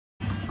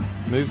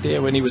Moved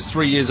there when he was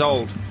 3 years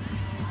old.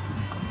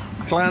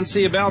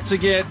 Clancy about to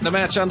get the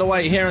match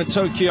underway here in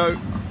Tokyo.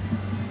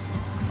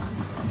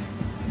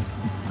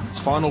 Its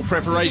final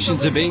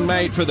preparations are being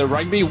made for the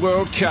Rugby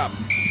World Cup.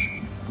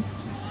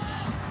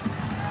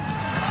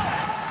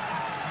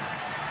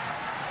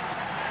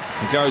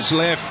 It goes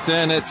left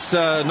and it's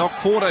knocked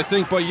forward, I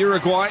think, by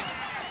Uruguay.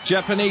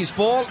 Japanese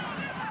ball.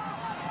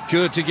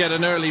 Good to get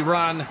an early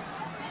run.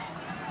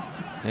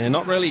 And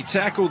not really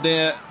tackled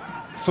there,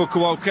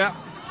 Fukuoka.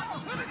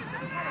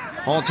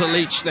 On to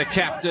Leach, the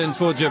captain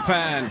for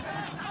Japan.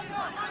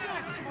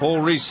 Ball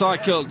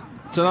recycled.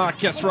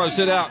 Tanaka throws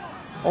it out.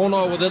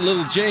 Ono with a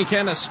little jink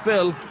and a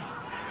spill.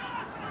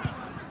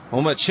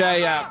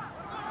 Omachea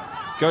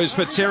goes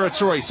for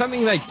territory.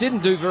 Something they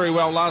didn't do very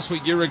well last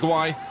week,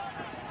 Uruguay.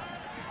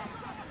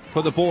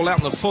 Put the ball out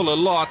in the full a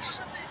lot.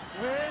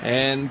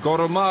 And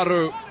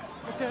Goromaru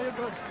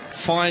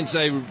finds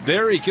a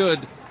very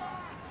good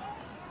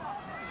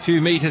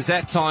few meters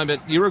that time,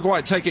 but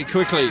Uruguay take it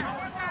quickly.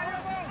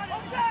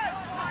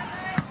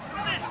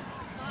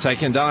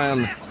 Taken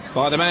down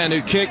by the man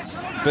who kicked.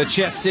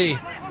 Berchesi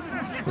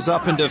was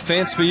up in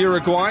defence for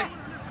Uruguay.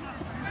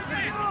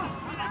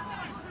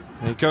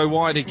 They go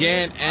wide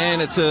again,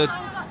 and it's a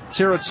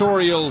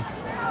territorial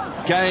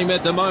game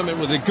at the moment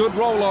with a good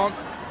roll on.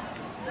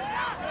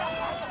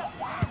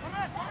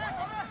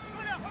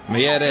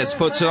 Mieres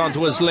puts it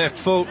onto his left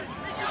foot.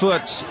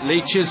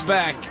 Leach is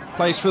back.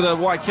 Plays for the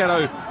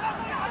Waikato,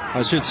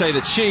 I should say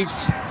the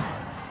Chiefs.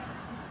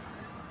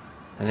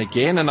 And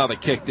again another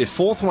kick, their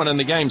fourth one in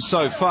the game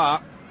so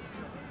far.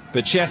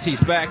 But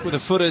Chassie's back with a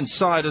foot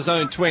inside his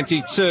own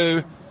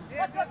 22.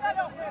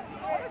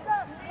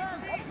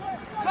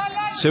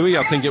 Tui,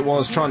 I think it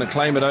was, trying to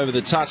claim it over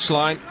the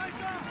touchline.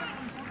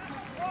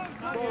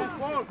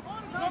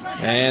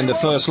 And the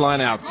first line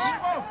out.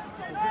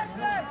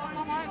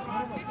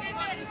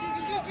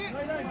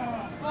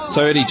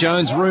 So Eddie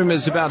Jones,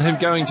 rumours about him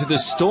going to the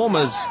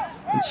Stormers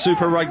in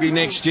Super Rugby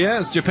next year,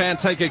 as Japan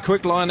take a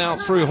quick line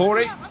out through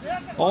Hori.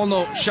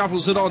 Ono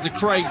shuffles it on to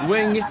Craig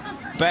Wing,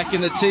 back in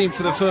the team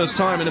for the first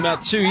time in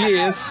about 2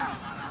 years.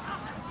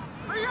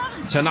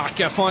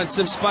 Tanaka finds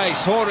some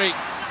space. Hori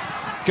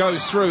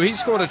goes through. He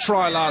scored a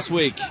try last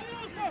week.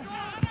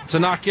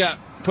 Tanaka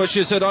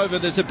pushes it over.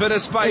 There's a bit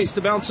of space.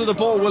 The bounce of the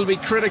ball will be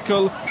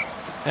critical,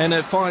 and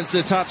it finds the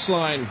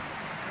touchline,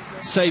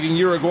 saving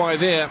Uruguay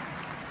there.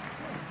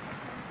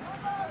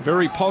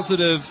 Very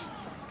positive,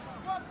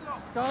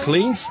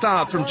 clean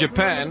start from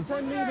Japan.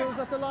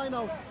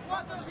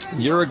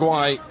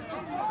 Uruguay,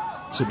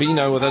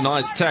 Sabino with a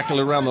nice tackle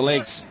around the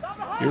legs.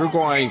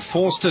 Uruguay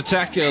forced to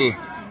tackle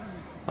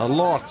a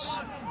lot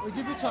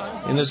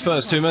in this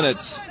first 2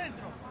 minutes.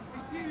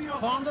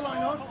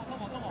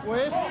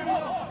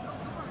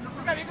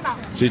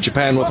 See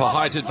Japan with a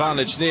height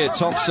advantage there.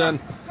 Thompson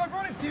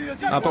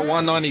up at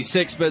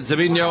 196, but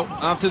Sabino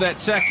after that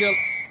tackle.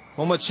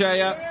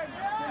 Omachea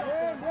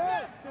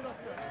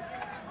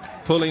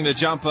pulling the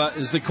jumper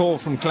is the call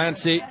from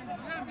Clancy.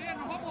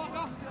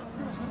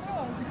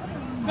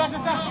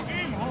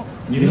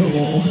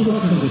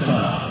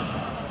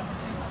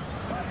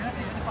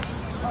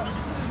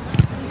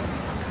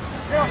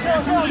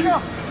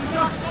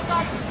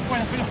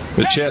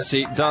 But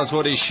Chessie does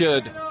what he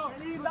should.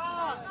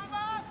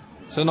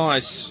 It's a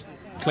nice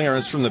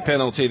clearance from the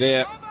penalty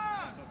there.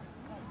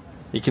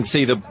 You can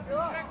see the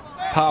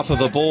path of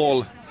the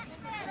ball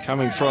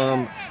coming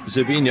from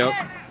Zubinho,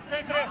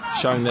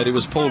 showing that he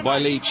was pulled by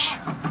Leach.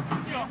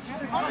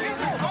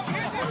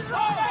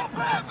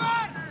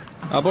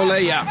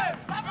 Aboleya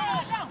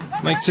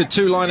makes it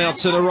 2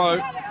 lineouts in a row.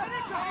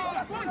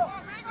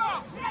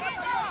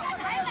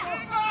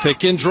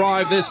 Pick and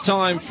drive this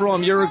time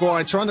from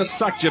Uruguay, trying to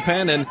suck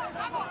Japan in.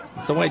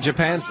 The way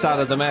Japan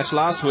started the match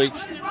last week.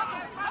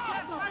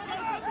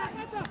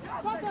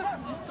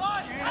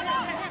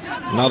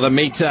 Another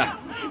meter.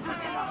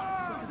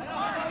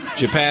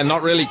 Japan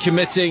not really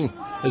committing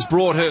as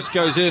Broadhurst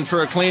goes in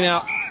for a clean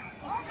out.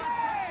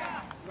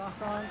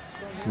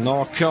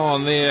 Knock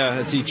on there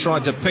as he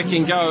tried to pick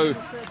and go.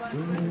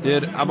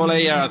 Did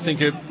Aboleya, I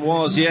think it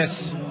was,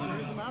 yes.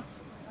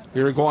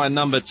 Uruguay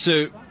number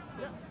 2.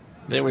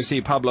 There we see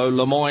Pablo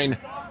Lemoyne,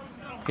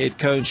 head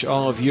coach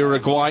of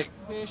Uruguay.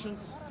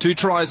 2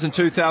 tries in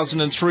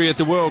 2003 at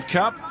the World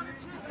Cup.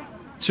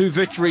 2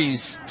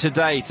 victories to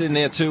date in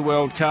their 2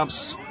 World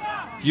Cups.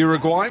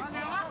 Uruguay,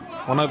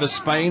 1 over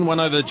Spain, 1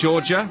 over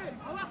Georgia.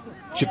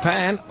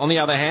 Japan, on the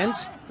other hand,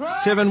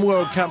 7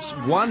 World Cups,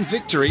 1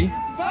 victory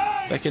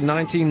back in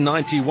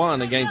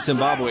 1991 against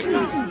Zimbabwe.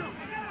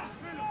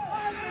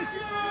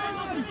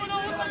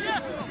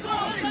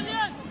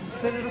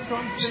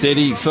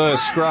 Steady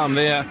first scrum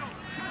there.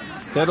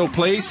 That'll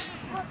please.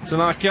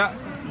 Tanaka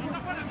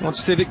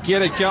wants to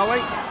get it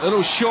going.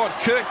 Little short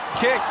kick.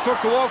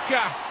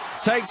 Fukuoka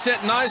takes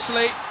it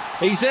nicely.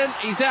 He's in,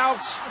 he's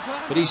out,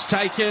 but he's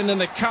taken in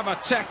the cover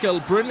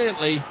tackle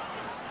brilliantly.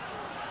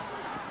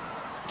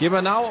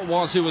 Gibanawa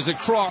was who was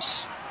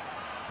across.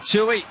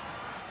 Tui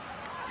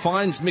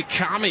finds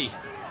Mikami.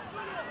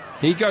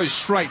 He goes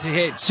straight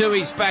ahead.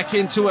 Tui's back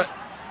into it.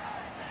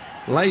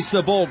 Lays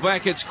the ball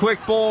back. It's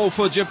quick ball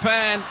for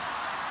Japan.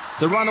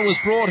 The runner was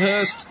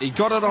Broadhurst. He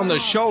got it on the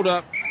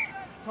shoulder.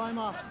 Time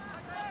off.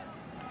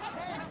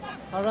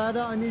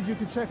 Harada, I need you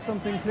to check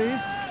something, please.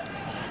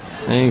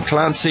 And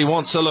Clancy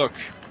wants a look.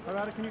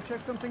 Harada, can you check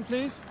something,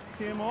 please?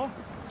 TMO.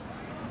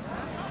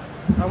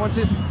 I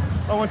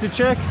want to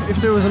check if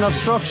there was an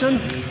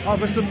obstruction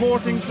of a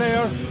supporting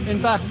player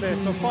in back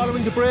place. So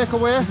following the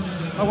breakaway,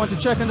 I want to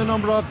check on the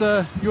number of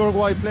the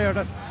Uruguay player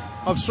that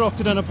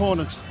obstructed an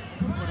opponent.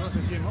 What was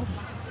it, TMO?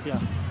 Yeah.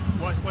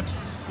 What?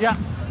 Yeah.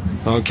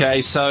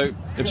 Okay, so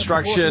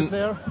obstruction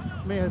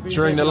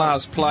during the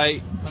last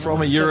play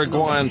from a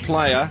Uruguayan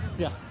player.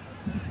 Yeah.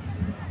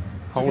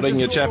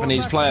 Holding a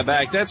Japanese player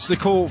back. That's the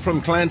call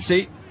from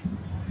Clancy.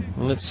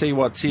 Let's see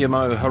what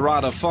TMO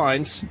Harada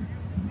finds.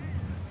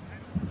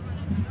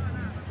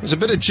 There's a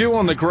bit of dew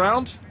on the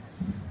ground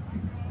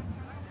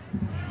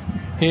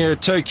here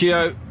at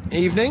Tokyo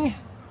evening.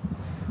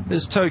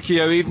 This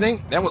Tokyo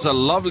evening. That was a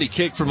lovely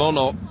kick from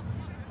Ono.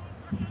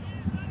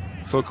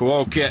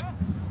 Fukuoka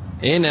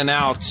in and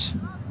out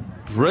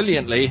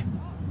brilliantly.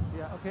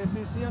 Yeah, okay, so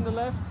you see on the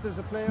left, there's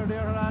a player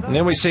there, Harada. And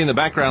then we see in the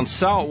background,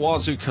 Sao it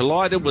was who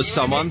collided with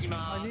someone.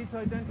 I need to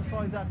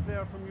identify that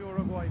player from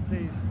Uruguay,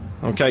 please.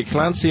 Okay,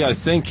 Clancy, I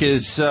think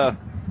is... it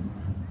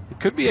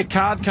could be a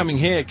card coming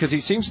here because he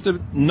seems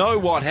to know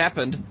what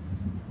happened.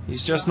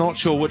 He's just not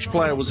sure which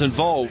player was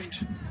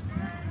involved.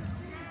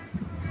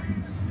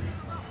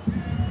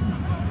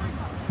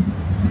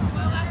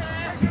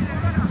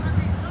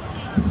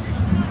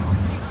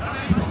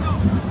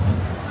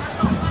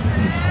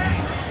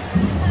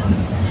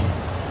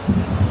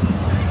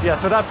 Yeah,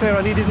 so that player,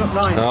 I need his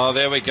line. Oh,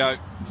 there we go.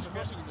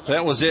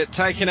 That was it.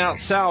 Taken out,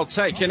 Sal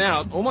taken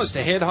out. Almost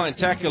a head-high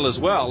tackle as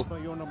well.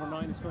 Your number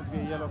 9 is going to be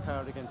a yellow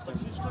card against him.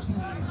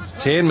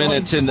 10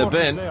 minutes in the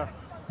bin.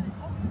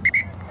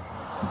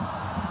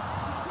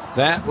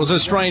 That was a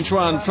strange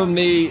one from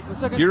the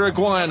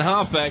Uruguayan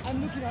halfback.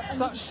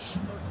 Stop.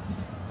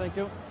 Thank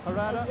you.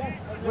 Harada,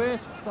 wait,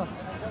 stop.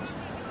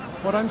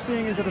 What I'm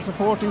seeing is that a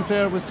supporting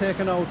player was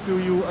taken out. Do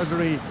you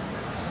agree?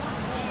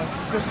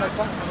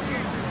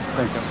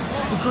 Thank you.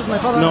 Because my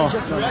father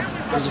just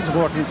there's a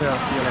supporting player.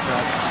 Yellow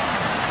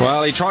card.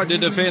 Well, he tried to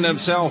defend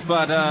himself,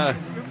 but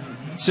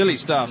silly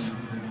stuff.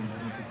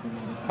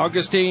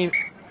 Augustine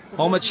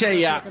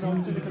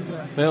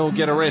Omacheya will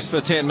get a rest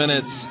for 10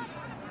 minutes,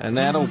 and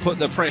that'll put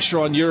the pressure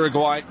on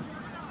Uruguay.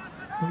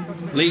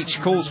 Leach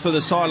calls for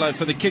the sideline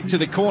for the kick to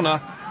the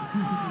corner.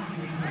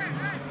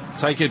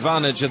 Take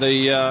advantage of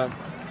the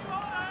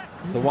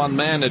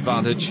one-man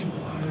advantage.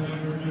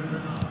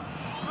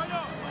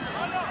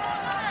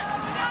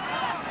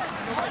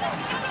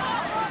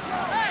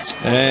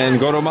 And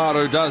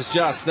Goromaru does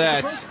just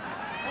that.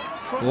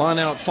 Line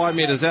out 5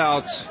 meters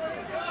out.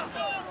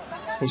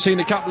 We've seen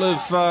a couple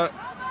of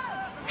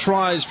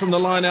tries from the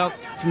line out,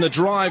 from the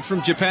drive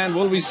from Japan.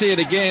 Will we see it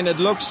again? It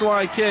looks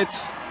like it.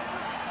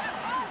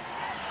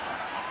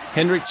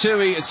 Henrik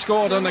Tui has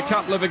scored on a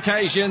couple of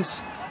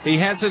occasions. He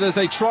has it as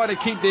they try to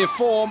keep their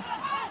form.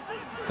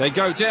 They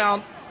go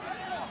down.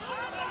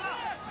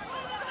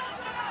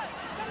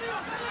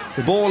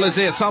 The ball is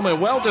there somewhere.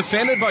 Well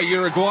defended by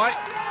Uruguay.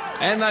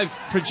 And they've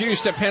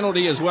produced a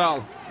penalty as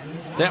well.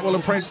 That will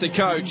impress the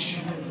coach.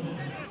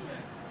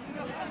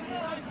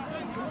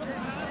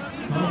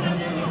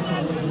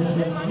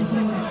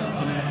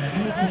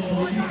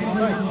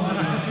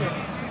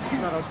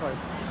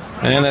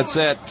 And it's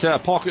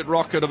that pocket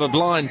rocket of a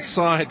blind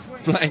side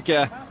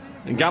flanker,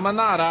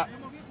 Gamanara,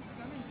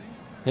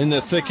 in the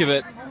thick of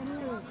it.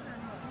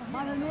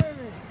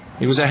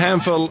 He was a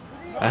handful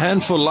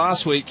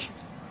last week,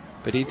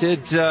 but he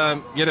did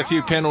get a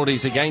few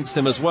penalties against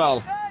him as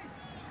well.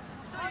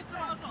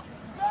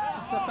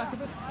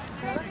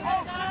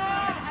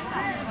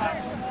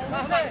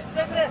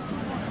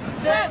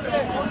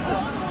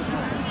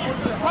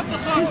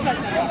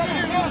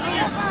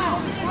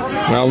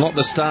 Well, not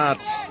the start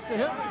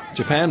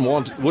Japan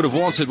would have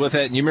wanted with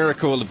that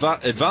numerical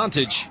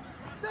advantage.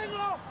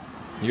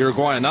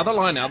 Uruguay, another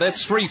line now.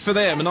 That's 3 for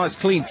them. A nice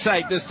clean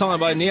take this time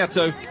by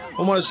Nieto.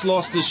 Almost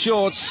lost his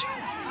shorts.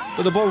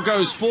 But the ball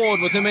goes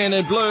forward with the man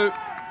in blue.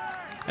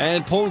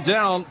 And pulled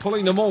down,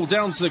 pulling them all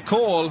down to the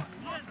call.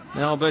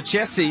 Now, but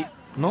Jesse,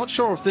 not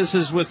sure if this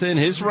is within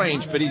his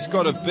range, but he's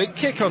got a big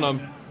kick on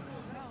him.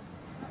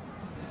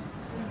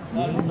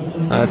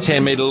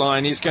 10-meter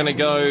line. He's going to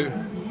go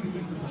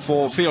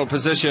for field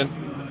position.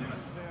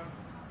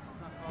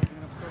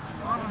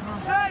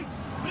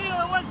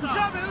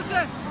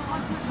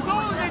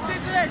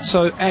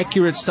 So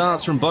accurate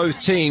starts from both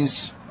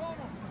teams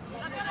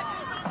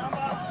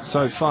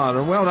so far.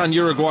 And well done,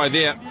 Uruguay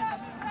there.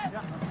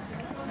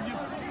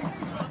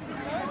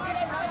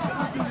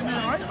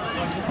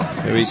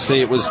 Here we see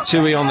it was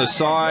Tui on the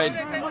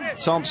side.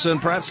 Thompson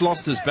perhaps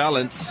lost his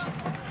balance.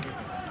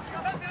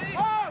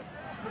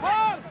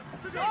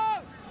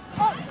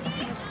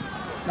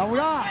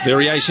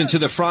 Variation to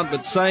the front,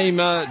 but same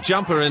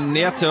jumper in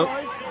Nieto.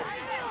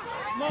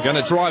 Going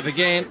to drive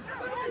again.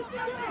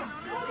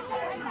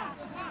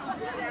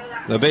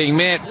 They're being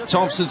met.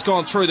 Thompson's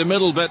gone through the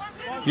middle, but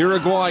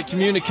Uruguay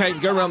communicate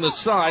and go around the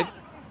side.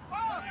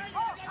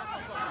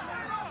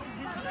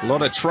 A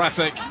lot of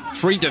traffic.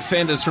 3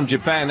 defenders from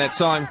Japan that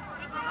time.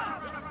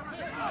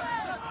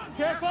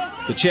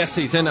 The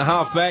Chessie's in a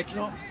halfback.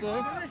 No,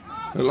 sir.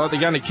 Look like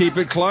they're going to keep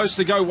it close.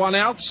 They go 1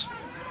 out.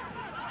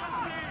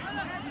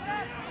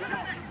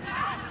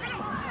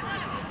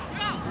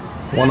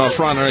 One off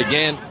runner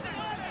again.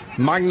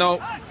 Magno,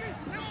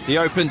 the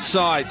open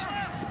side.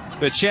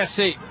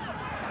 Bachesi.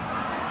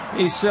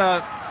 He's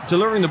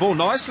delivering the ball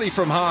nicely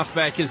from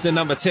halfback as the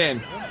number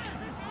 10.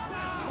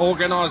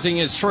 Organising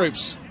his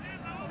troops.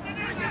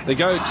 They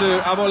go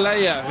to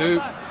Aboleya,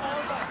 who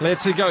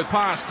lets it go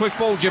past. Quick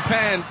ball,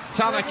 Japan.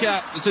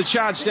 Tanaka, it's a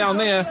charge down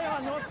there.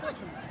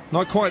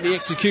 Not quite the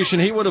execution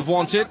he would have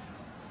wanted.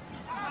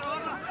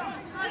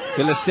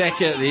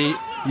 Vilaseka, the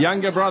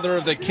younger brother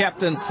of the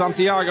captain,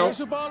 Santiago. There's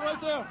the ball right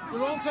there.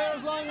 Your own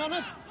player's lying on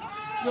it.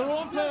 Your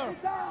own player.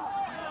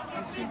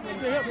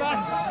 Hit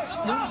back.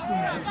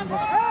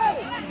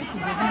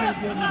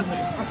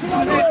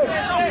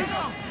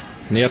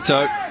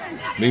 Nieto,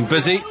 being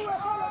busy.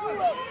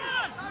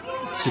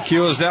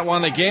 Secures that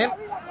one again.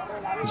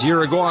 As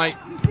Uruguay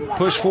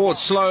push forward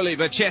slowly,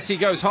 but Chessie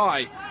goes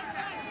high.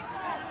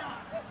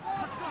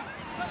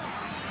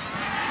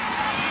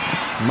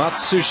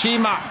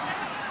 Matsushima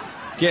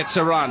gets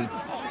a run.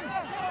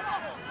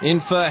 In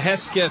for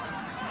Hesketh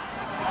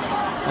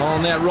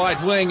on that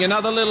right wing.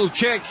 Another little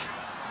kick.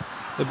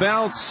 The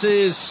bounce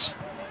is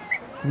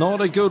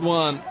not a good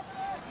one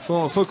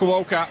for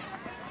Fukuoka.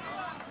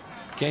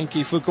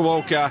 Genki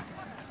Fukuoka.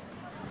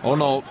 Oh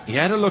no, he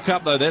had to look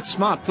up though. That's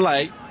smart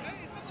play.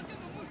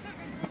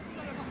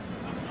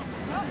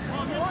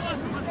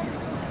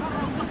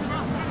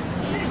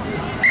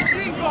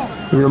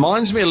 It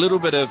reminds me a little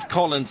bit of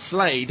Colin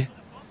Slade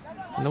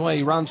in the way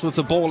he runs with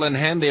the ball in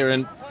hand there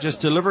and just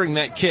delivering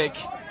that kick.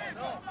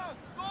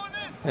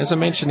 As I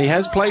mentioned, he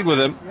has played with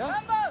him.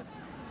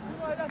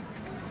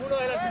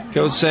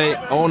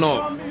 Kosei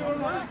Ono.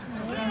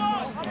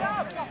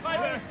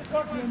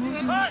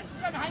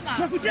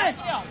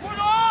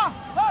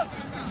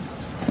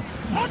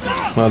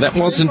 Well, that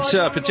wasn't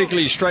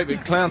particularly straight,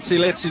 but Clancy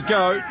lets it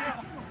go.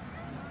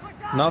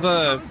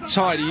 Another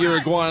tidy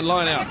Uruguayan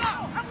line-out.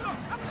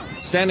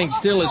 Standing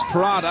still is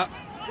Parada.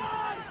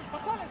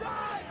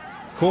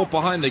 Caught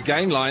behind the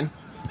game line.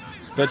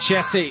 But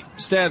Chessie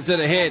stabs it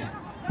ahead.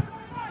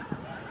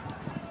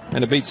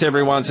 And it beats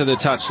everyone to the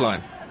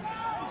touchline.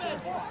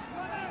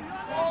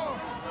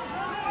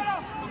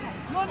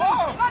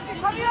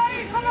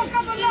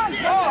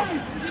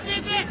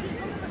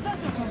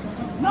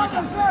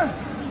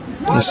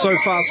 And so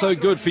far, so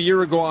good for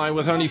Uruguay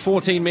with only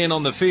 14 men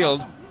on the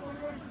field.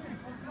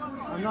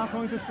 I'm not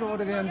going to slow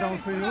the game down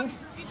for you.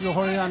 You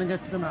hurry on and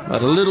get to the man.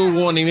 But a little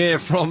warning there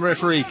from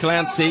referee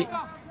Clancy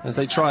as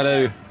they try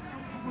to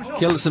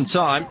kill some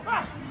time.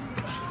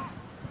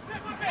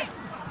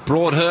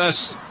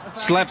 Broadhurst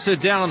slaps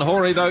it down.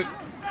 Hori though,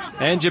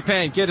 and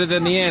Japan get it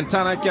in the end.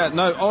 Tanaka,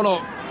 no,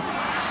 Ono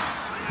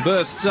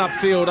bursts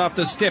upfield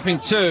after stepping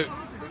 2.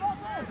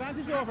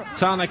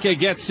 Tanaka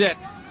gets it.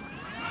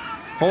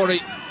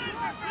 Hori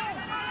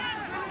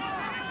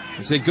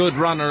is a good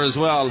runner as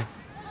well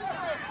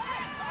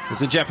as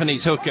the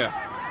Japanese hooker.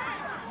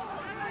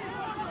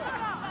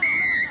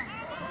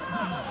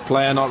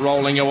 Player not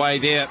rolling away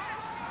there.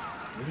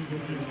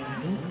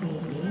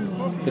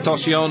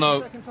 Hitoshi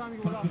Ono,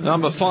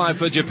 number 5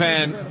 for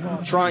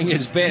Japan, trying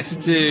his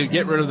best to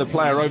get rid of the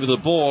player over the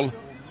ball.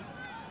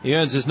 He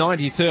earns his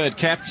 93rd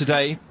cap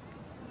today.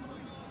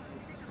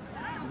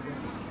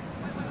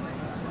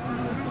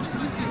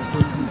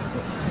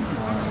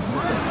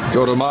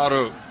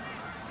 Goromaru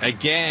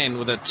again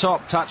with a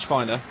top touch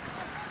finder.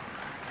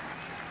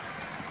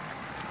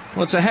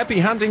 Well, it's a happy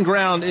hunting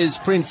ground is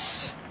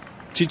Prince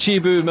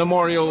Chichibu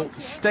Memorial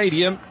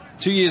Stadium.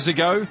 2 years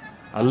ago,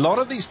 a lot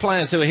of these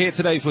players who are here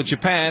today for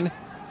Japan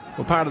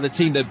were part of the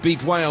team that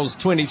beat Wales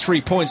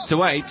 23 points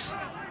to 8.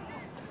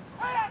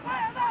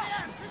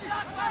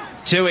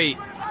 Tui,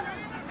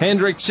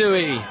 Hendrik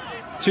Tui,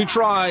 2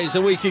 tries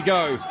a week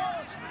ago,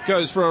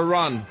 goes for a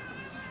run.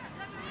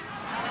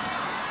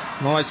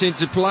 Nice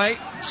interplay.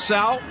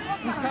 Sal,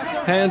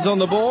 hands on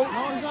the ball. No,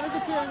 he's not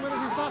interfering with it.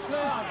 He's not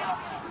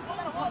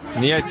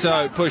playing.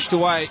 Nieto pushed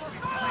away.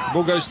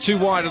 Ball goes too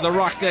wide of the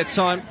ruck that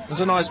time. It was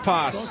a nice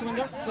pass.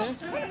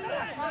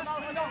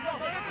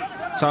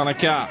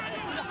 Tanaka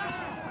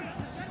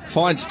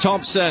finds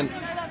Thompson.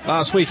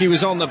 Last week he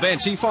was on the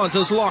bench. He finds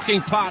his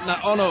locking partner,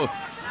 Ono,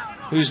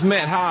 who's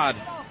met hard.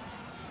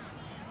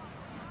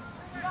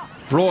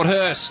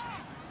 Broadhurst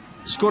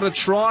scored a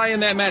try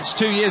in that match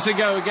 2 years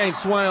ago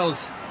against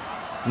Wales.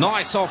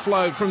 Nice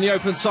offload from the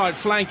open side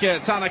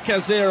flanker.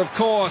 Tanaka's there, of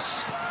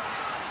course.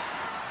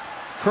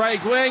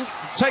 Craig Wing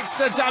takes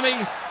the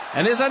dummy.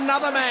 And there's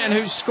another man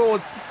who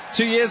scored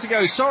 2 years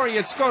ago. Sorry,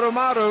 it's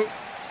Goromaru.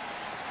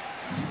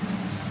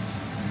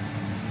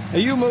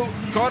 Ayumu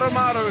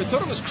Goromaru.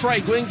 Thought it was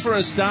Craig Wing for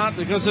a start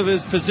because of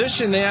his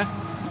position there.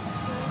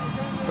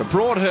 But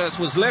Broadhurst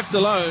was left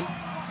alone.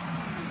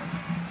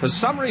 For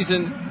some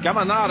reason,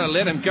 Gamanara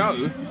let him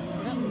go.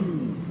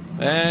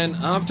 And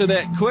after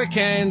that, quick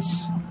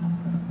hands,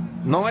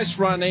 nice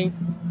running,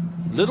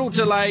 little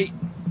delay,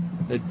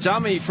 the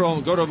dummy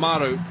from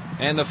Goromaru,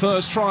 and the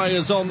first try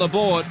is on the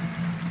board.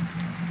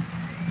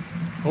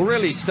 Well,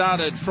 really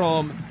started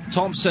from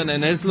Thompson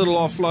and his little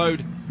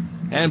offload,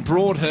 and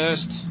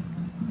Broadhurst,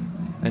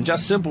 and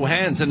just simple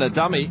hands and a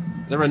dummy.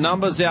 There are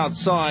numbers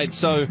outside,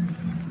 so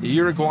the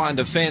Uruguayan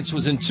defence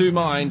was in two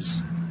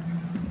minds.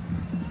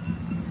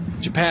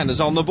 Japan is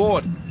on the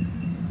board.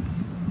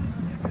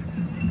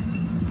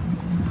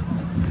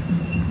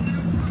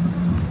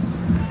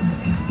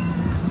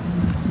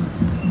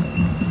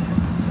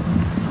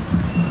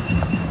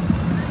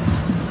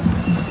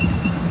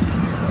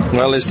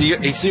 Well,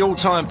 he's the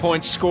all-time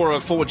point scorer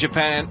for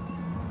Japan.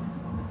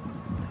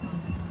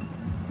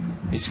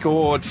 He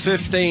scored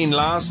 15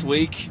 last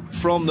week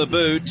from the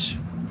boot.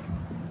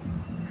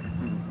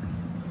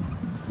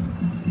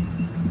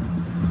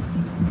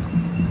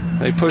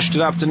 They pushed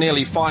it up to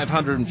nearly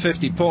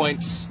 550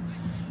 points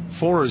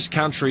for his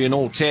country in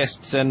all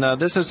tests, and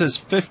this is his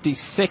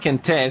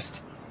 52nd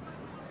test.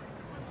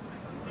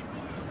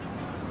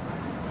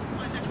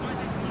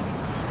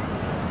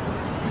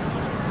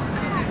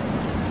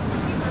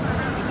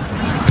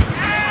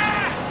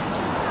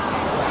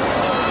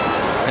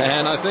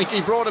 And I think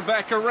he brought it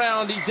back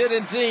around. He did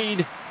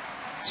indeed,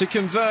 to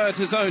convert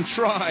his own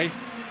try.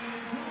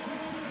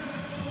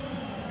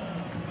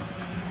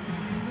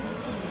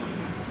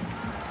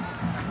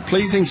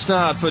 Pleasing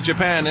start for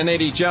Japan and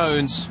Eddie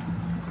Jones,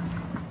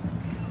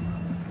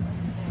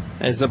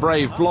 as the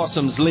Brave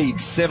Blossoms lead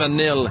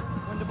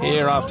 7-0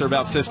 here after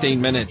about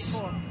 15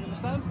 minutes.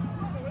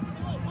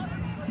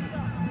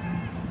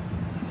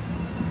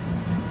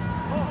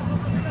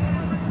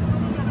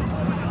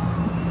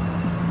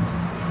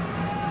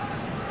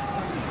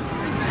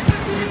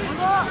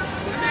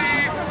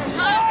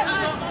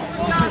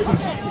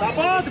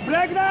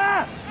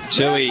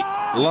 Tui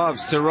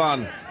loves to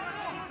run.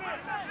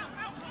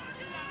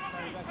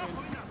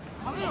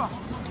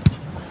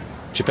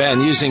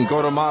 Japan using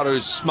Goromaru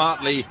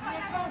smartly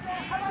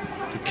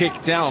to kick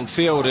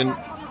downfield and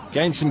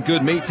gain some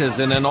good meters,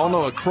 and an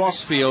Ono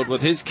across field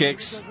with his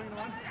kicks.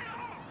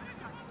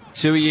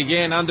 Tui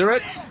again under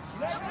it.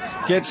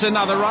 Gets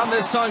another run,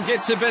 this time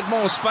gets a bit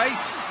more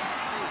space.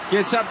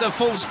 Gets up to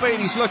full speed,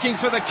 he's looking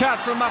for the cut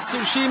from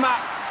Matsushima,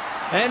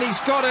 and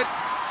he's got it.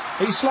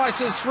 He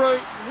slices through,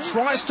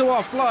 tries to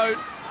offload,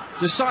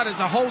 decided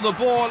to hold the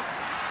ball,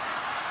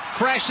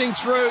 crashing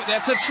through.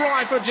 That's a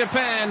try for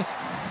Japan.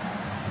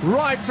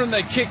 Right from the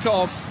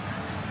kickoff.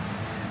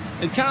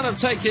 It can't have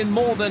taken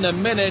more than a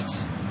minute.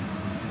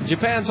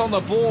 Japan's on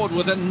the board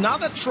with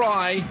another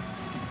try.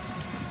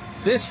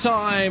 This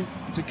time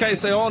to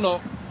Keisei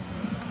Ono.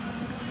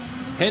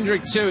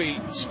 Hendrik Tui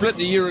split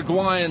the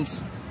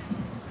Uruguayans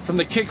from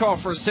the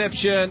kickoff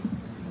reception.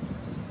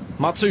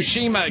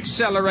 Matsushima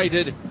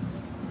accelerated.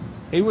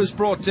 He was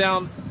brought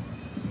down,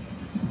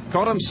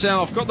 got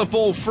himself, got the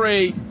ball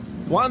free.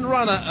 One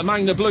runner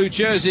among the blue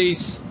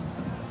jerseys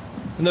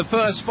in the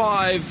first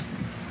five,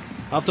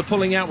 after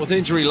pulling out with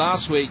injury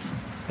last week,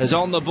 is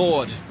on the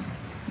board.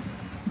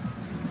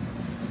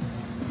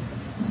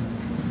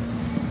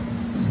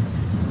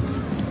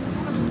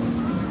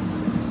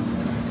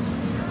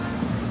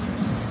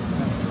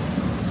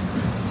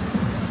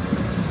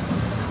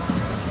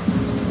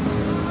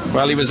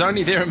 Well, he was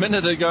only there a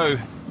minute ago,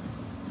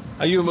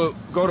 Ayumu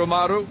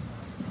Goromaru,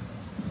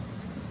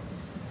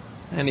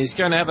 and he's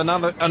going to have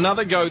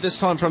another go, this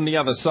time from the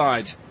other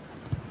side.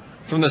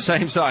 From the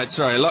same side,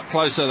 sorry, a lot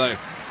closer though.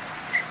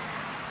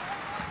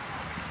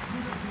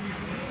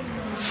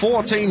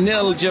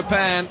 14-0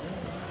 Japan.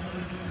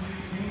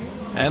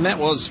 And that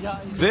was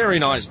very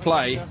nice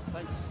play.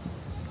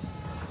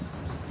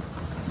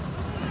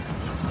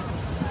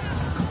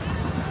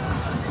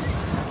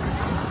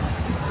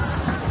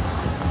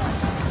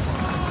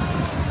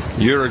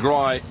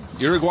 Uruguay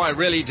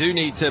really do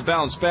need to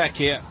bounce back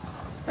here.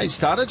 They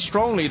started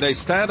strongly. They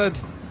started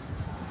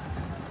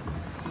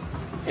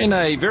in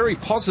a very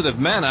positive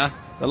manner.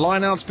 The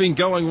line-out's been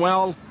going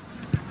well.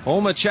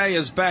 Omache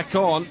is back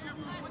on.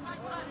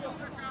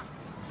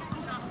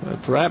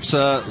 Perhaps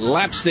a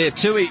lapse there.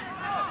 Tui,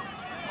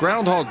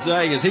 Groundhog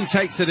Day, as he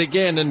takes it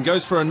again and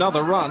goes for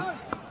another run.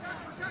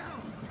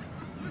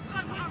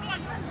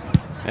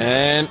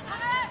 And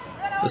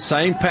the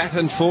same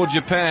pattern for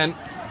Japan.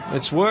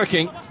 It's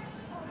working.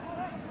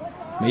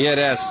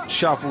 Mieres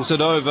shuffles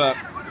it over.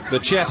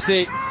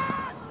 Vachesi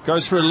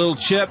goes for a little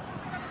chip.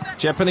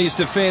 Japanese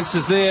defense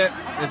is there.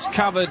 It's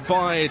covered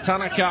by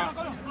Tanaka.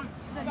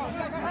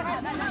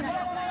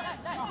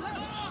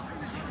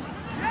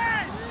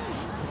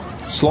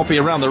 Sloppy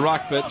around the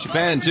ruck, but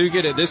Japan do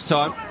get it this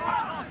time.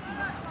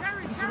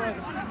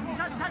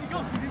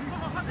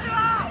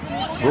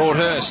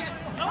 Broadhurst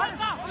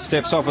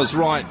steps off his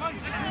right.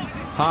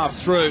 Half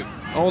through.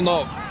 Oh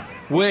no.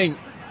 Wing.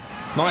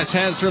 Nice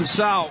hands from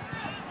Sal.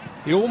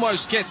 He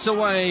almost gets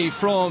away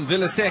from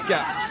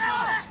Villaseca.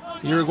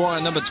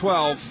 Uruguayan number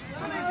 12.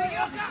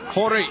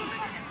 Hori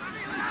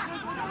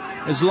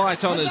is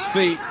light on his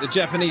feet, the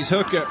Japanese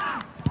hooker.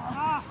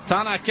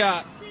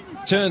 Tanaka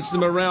turns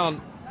them around.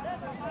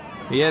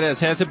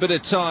 Mieres has a bit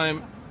of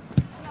time.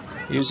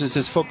 Uses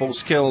his football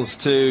skills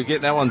to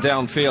get that one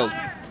downfield.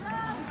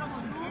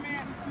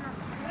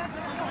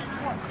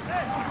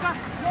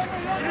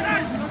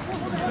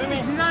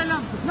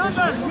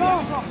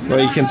 Well,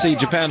 you can see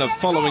Japan are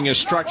following a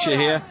structure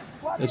here.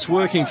 It's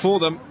working for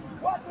them.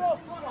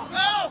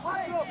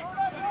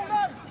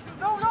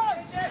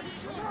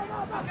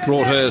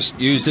 Broadhurst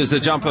used as the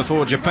jumper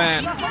for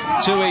Japan.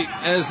 Tui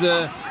as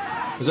the...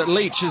 Was it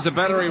Leach as the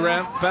battering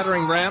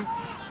ram?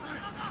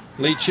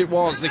 Leach it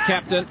was, the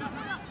captain.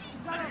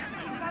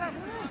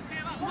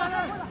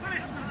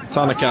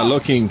 Tanaka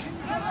looking.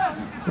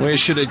 Where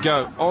should it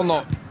go? Oh,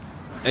 no.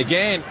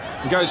 Again,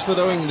 goes for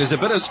the wing. There's a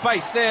bit of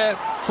space there.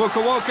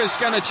 Fukuoka's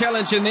going to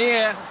challenge in the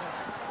air.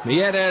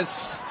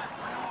 Mieres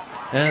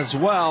as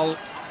well.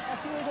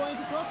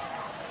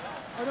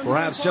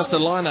 Perhaps just a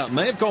lineup.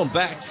 May have gone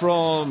back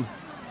from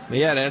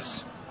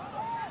Mieres.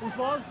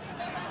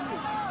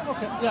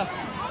 Okay,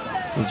 yeah.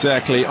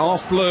 Exactly.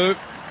 Off blue.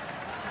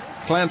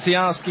 Clancy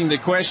asking the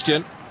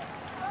question.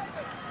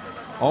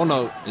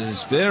 Ono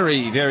is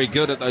very, very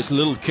good at those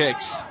little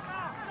kicks.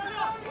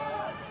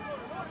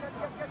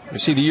 You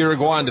see the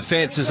Uruguayan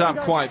defence is up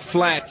quite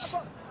flat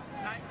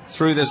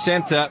through the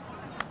centre.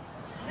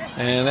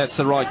 And that's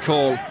the right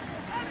call.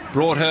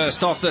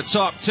 Broadhurst off the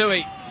top.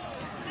 Tui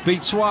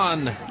beats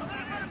one.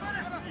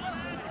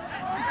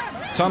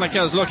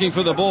 Tanaka's looking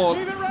for the ball.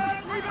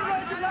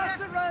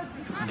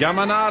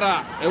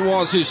 Gamanara it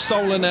was who's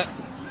stolen it.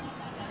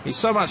 He's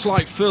so much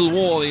like Phil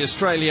Waugh,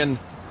 the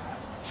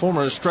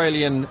former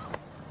Australian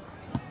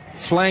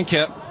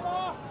flanker.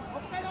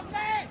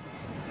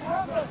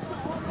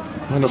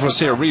 I wonder if we'll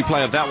see a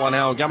replay of that one,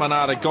 how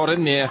Gamanara got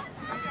in there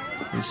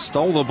and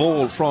stole the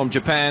ball from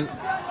Japan.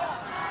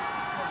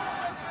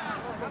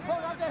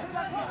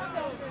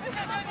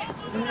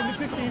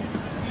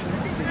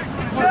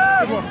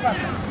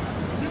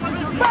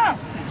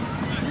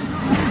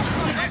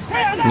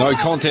 No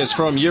contest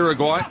from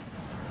Uruguay.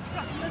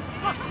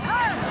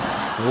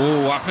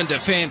 Oh, up in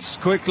defence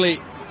quickly.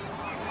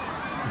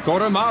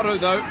 Goromaru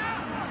though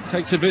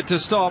takes a bit to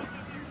stop.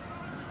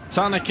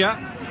 Tanaka,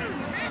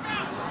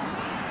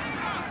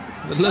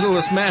 the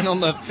littlest man on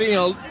the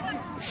field,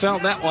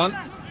 felt that one.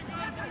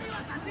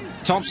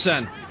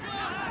 Thompson,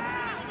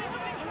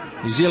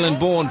 New Zealand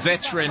born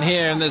veteran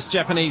here in this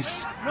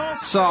Japanese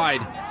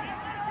side.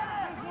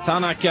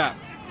 Tanaka.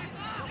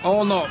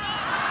 Oh no.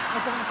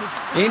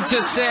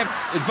 Intercept,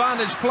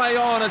 advantage play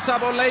on. It's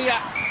Aboleya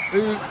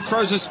who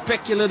throws a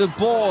speculative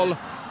ball.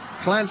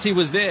 Clancy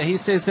was there. He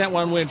says that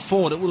one went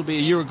forward. It will be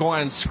a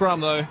Uruguayan scrum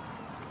though.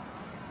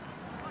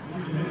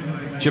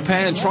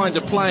 Japan trying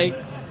to play.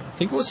 I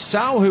think it was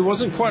Sao who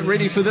wasn't quite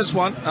ready for this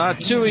one.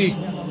 Tui.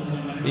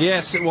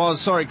 Yes, it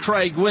was. Sorry,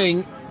 Craig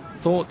Wing.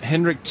 Thought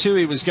Henrik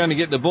Tui was going to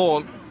get the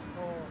ball.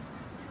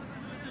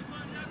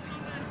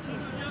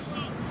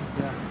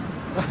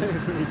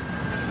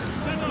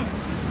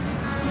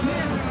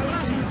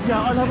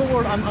 Yeah, I'll have a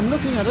word. I'm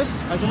looking at it.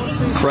 I don't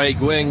see. Craig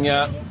Wing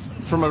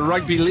from a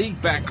rugby league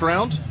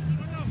background.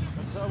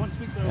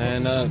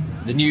 And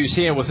the news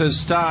here with his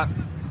start.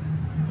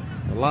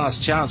 The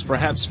last chance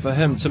perhaps for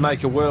him to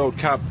make a World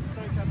Cup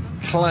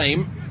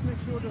claim.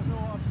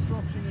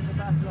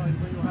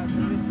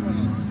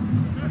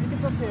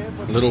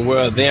 A little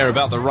word there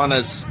about the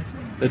runners,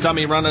 the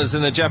dummy runners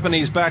in the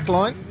Japanese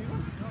backline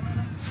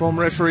from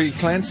referee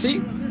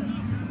Clancy.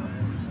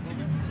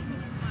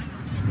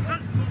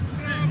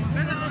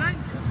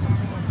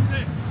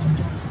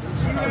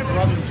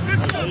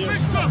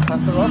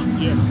 Pass the rock?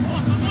 Yes.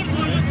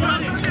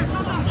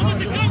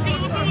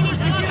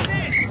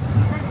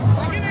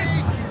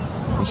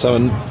 So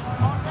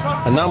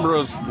a number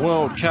of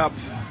World Cup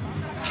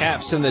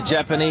caps in the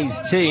Japanese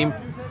team,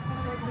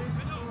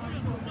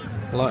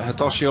 like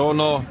Hitoshi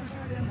Ono,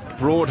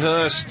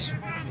 Broadhurst,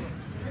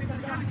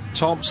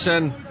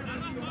 Thompson,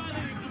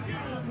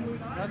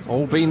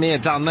 all been there,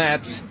 done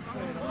that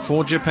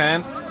for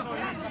Japan.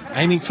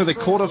 Aiming for the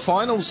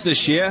quarterfinals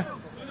this year.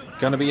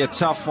 Going to be a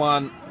tough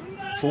one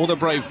for the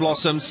Brave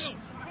Blossoms.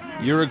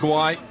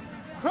 Uruguay,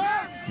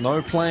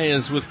 no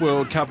players with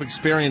World Cup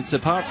experience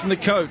apart from the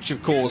coach,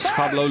 of course,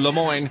 Pablo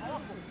Lemoyne.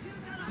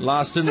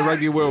 Last in the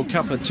Rugby World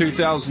Cup in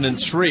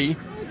 2003.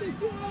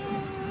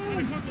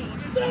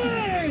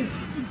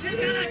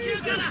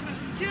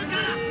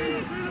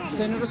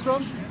 Staying in the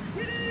scrum?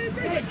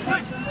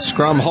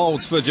 Scrum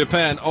holds for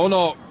Japan.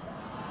 Ono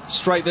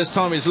straight this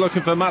time. He's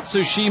looking for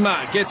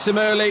Matsushima. Gets him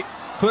early.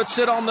 Puts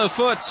it on the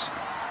foot.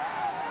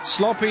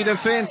 Sloppy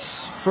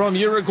defence from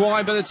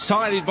Uruguay, but it's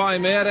tidied by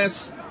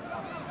Mieres.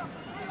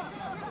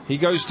 He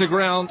goes to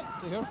ground.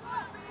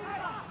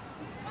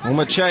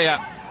 Umachea.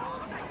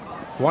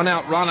 One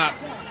out runner.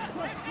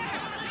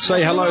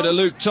 Say hello to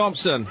Luke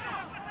Thompson.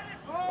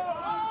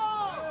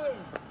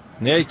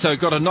 Nieto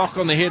got a knock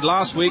on the head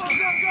last week.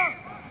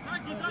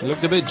 He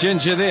looked a bit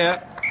ginger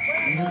there.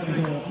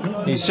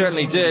 He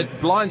certainly did.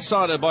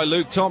 Blindsided by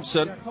Luke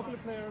Thompson.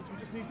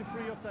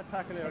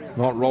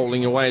 Not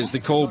rolling away is the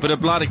call. Bit of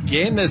blood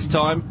again this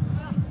time.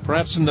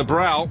 Perhaps from the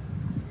brow.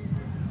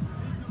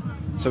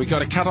 So he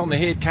got a cut on the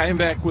head, came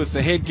back with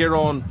the headgear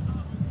on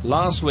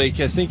last week.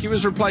 I think he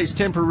was replaced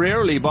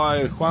temporarily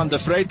by Juan de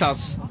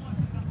Freitas.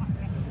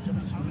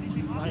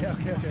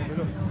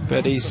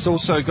 But he's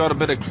also got a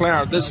bit of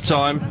claret this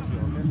time.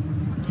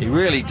 He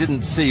really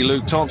didn't see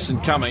Luke Thompson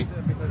coming.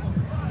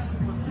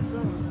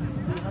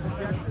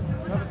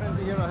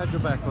 I had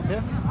your back,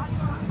 okay?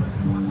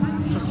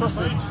 Just trust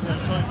me.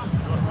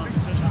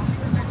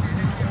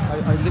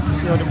 I live to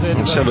see how the blade.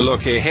 Let's have a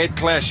look here. Head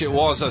clash it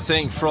was, I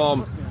think,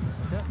 from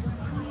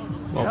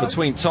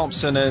between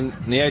Thompson and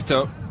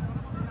Nieto.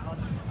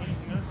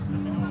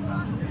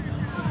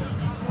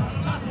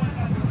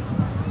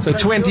 So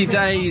 20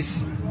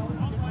 days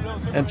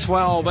and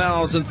 12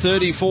 hours and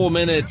 34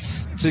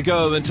 minutes to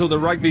go until the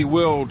Rugby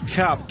World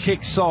Cup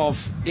kicks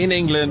off in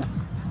England.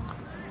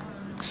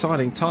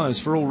 Exciting times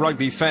for all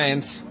rugby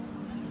fans.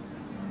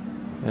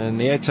 And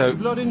Nieto,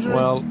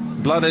 well,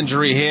 blood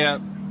injury here.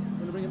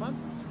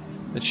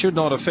 It should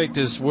not affect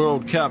his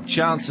World Cup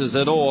chances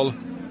at all.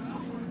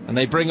 And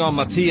they bring on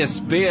Matthias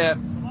Beer.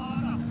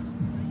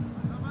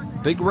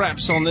 Big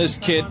raps on this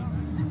kid,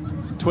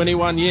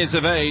 21 years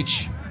of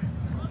age.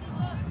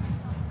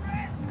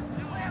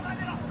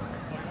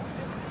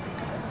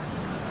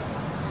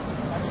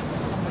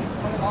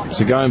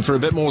 So going for a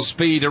bit more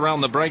speed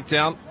around the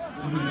breakdown.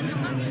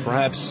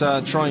 Perhaps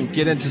try and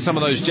get into some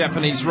of those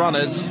Japanese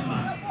runners.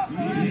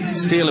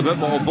 Steal a bit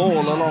more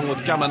ball along with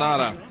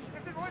Kamanara.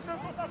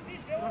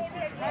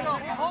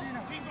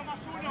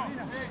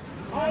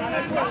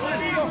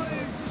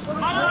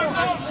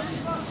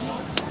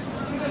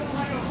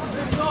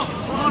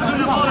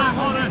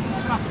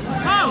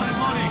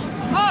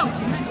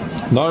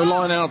 No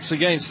lineouts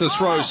against the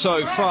throw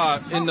so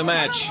far in the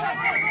match.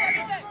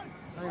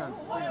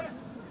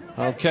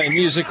 Okay,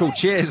 musical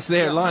chairs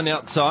there,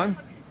 line-out time.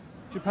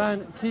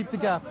 Japan, keep the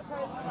gap.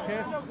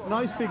 Okay,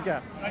 nice big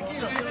gap.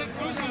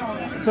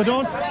 So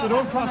don't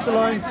cross the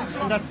line,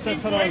 and that's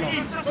what I know.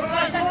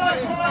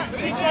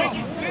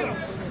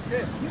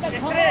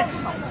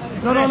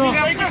 No.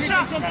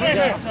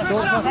 Yeah,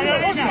 don't cross the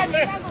line.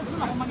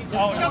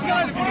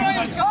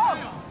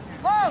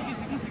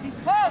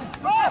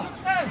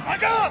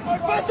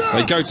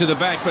 They go to the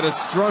back, but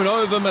it's thrown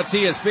over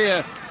Matthias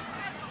Beer.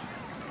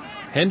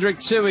 Hendrik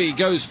Tsui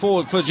goes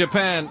forward for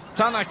Japan.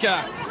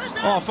 Tanaka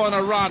off on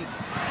a run.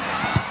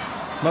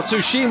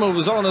 Matsushima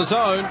was on his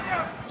own,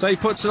 so he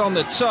puts it on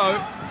the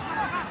toe.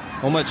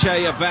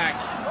 Omachaya back.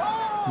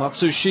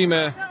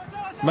 Matsushima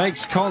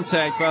makes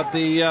contact, but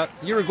the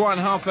Uruguayan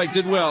halfback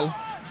did well.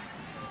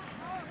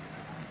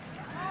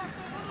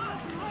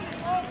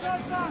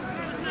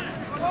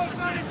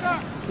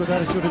 Good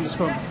attitude in the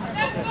scrum.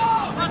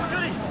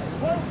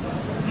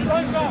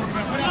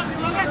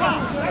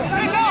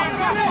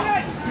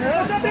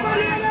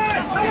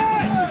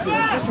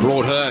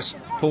 Broadhurst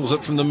pulls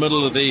it from the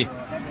middle of the,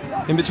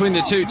 in between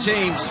the two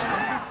teams.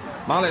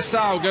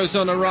 Malesau goes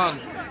on a run.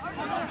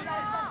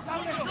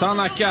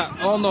 Tanaka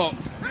Ono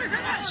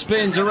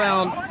spins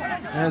around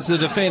as the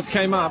defense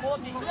came up.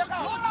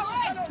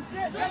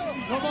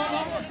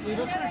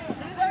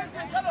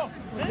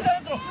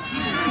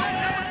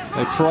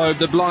 They probe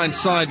the blind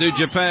side to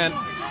Japan.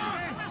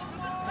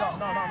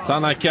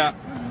 Tanaka.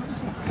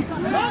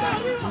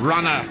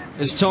 Runner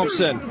is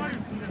Thompson.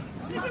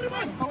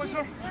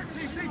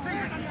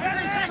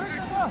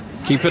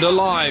 Keep it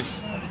alive.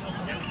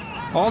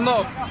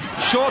 Ono.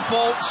 Short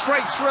ball,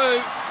 straight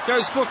through.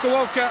 Goes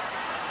Fukuoka.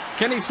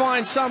 Can he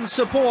find some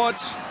support?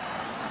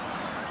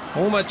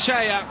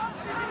 Omachaya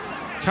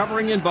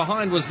covering in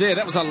behind was there.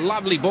 That was a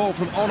lovely ball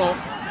from Ono.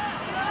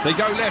 They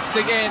go left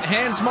again.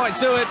 Hands might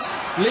do it.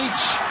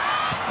 Leach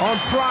on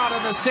Prada,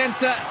 the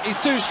centre.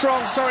 He's too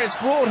strong. Sorry, it's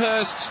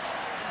Broadhurst.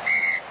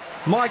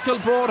 Michael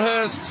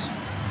Broadhurst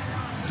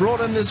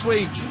brought in this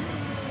week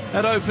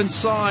at open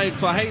side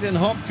for Hayden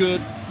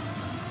Hopgood.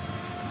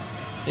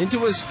 Into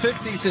his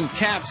 50s in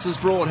caps is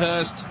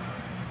Broadhurst.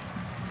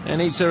 And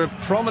he's a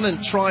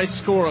prominent try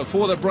scorer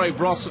for the Brave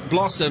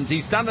Blossoms.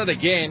 He's done it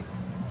again.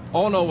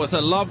 Ono with a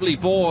lovely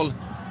ball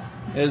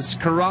as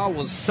Corral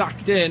was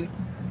sucked in.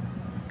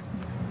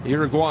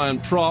 Uruguayan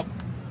prop.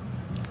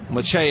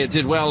 Machea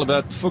did well,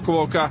 but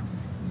Fukuoka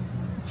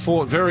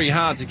fought very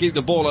hard to keep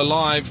the ball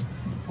alive.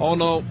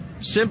 Ono,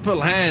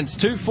 simple hands.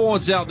 Two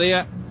forwards out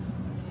there.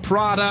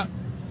 Prada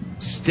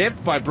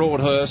stepped by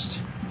Broadhurst.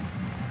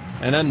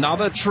 And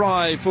another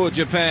try for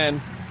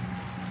Japan.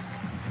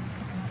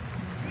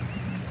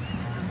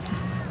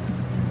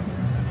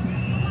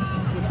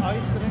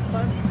 Ice the next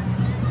time.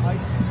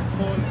 Ice,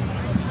 cold.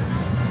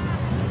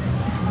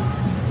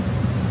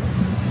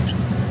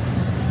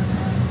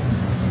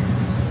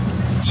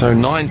 So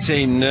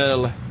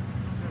 19-0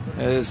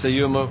 as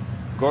Ayumu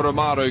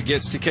Goromaru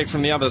gets to kick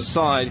from the other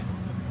side.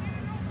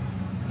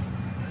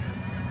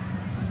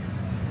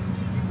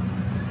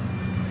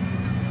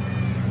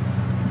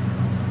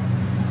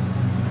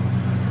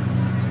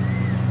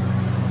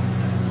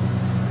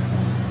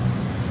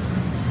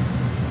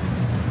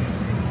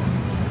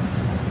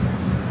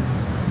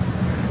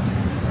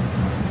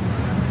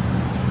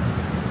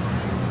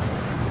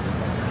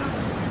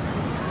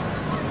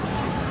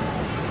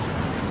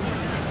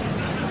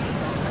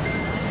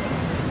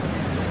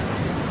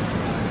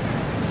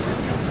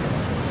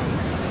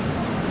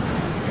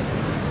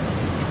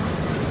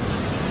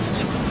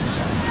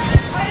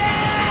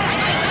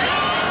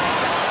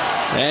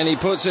 And he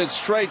puts it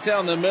straight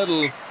down the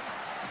middle.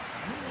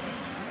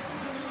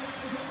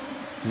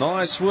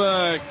 Nice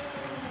work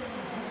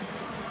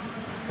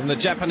from the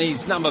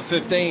Japanese number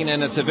 15,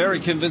 and it's a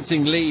very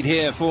convincing lead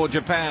here for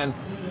Japan.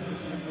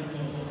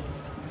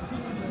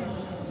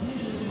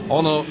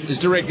 Ono is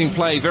directing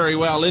play very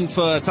well, in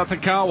for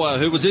Tatakawa,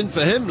 who was in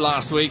for him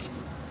last week.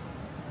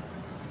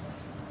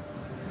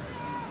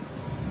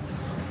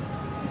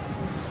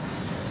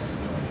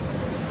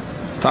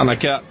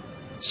 Tanaka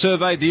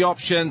surveyed the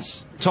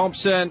options.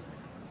 Thompson.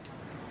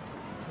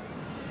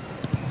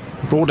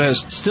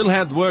 Broadhurst still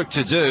had work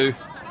to do.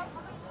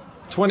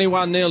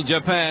 21-0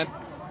 Japan.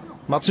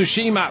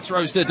 Matsushima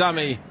throws the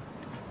dummy.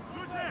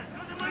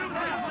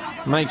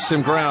 Makes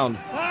some ground.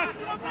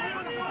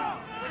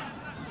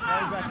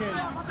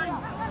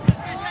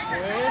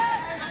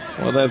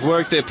 Well, they've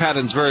worked their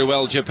patterns very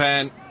well,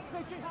 Japan.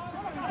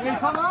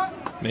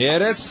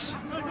 Mieres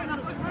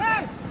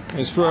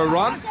is for a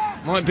run.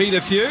 Might beat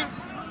a few.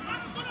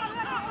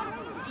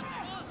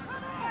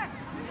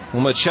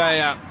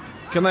 Umachaya,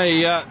 can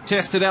they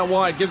test it out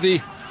wide? Give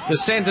the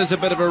centres a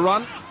bit of a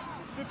run.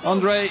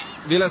 Andre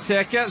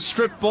Villaseca,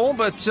 strip ball,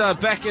 but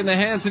back in the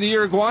hands of the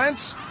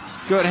Uruguayans.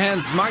 Good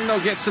hands. Magno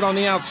gets it on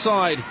the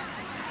outside.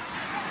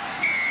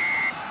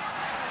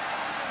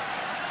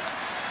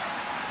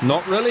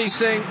 Not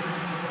releasing.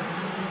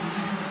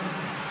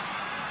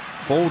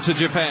 Ball to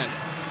Japan.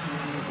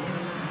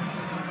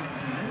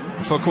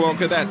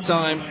 Fukuoka that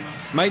time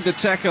made the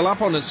tackle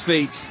up on his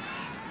feet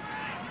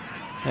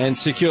and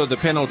secured the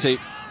penalty.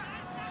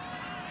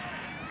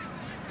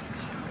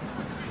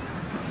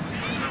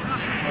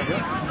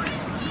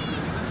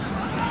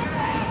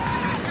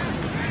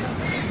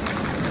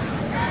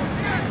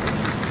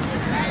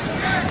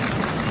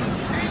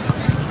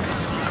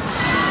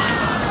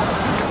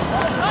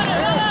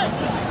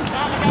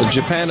 Well,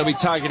 Japan will be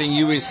targeting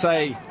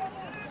USA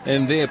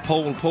in their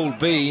Pool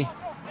B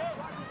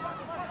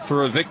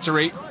for a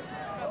victory.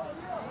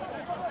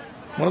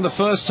 One of the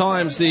first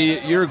times the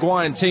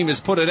Uruguayan team has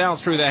put it out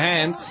through their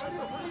hands.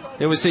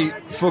 There we see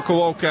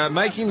Fukuoka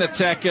making the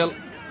tackle,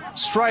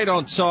 straight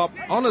on top,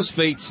 on his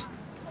feet,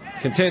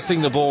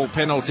 contesting the ball,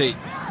 penalty.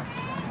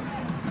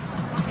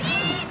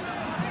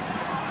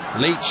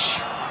 Leach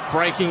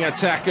breaking a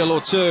tackle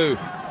or two.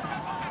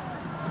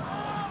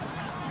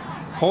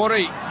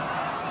 Hori,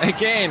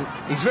 again,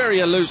 he's very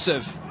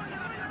elusive.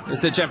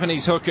 Is the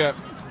Japanese hooker.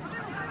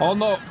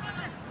 Ono.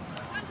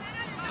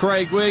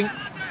 Craig Wing.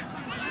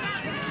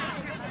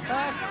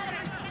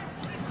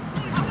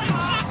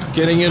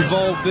 Getting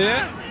involved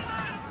there.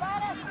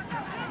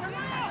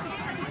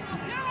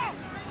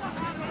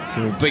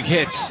 Big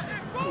hit.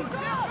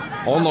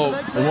 Ono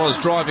was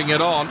driving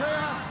it on.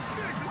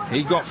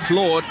 He got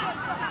floored.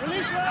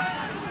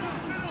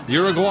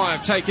 Uruguay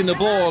have taken the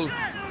ball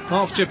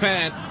off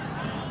Japan.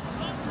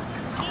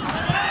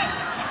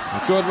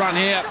 A good run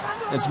here.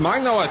 It's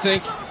Magno, I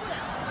think.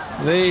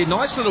 The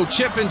nice little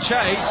chip and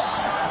chase.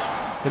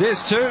 It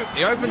is too.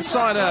 The open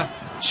sider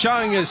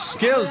showing his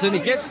skills, and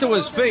he gets to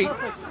his feet.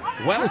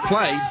 Well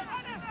played.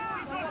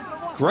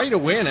 Great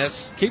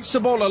awareness. Keeps the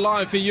ball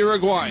alive for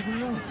Uruguay.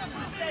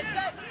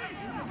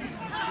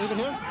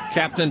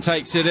 Captain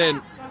takes it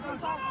in.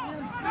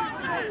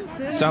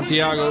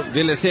 Santiago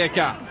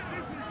Villaseca.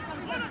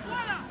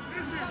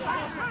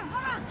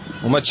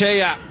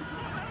 Umachea.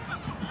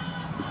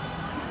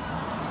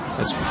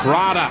 It's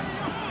Prada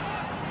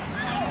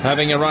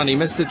having a run. He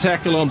missed the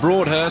tackle on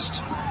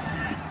Broadhurst.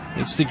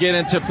 Needs to get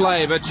into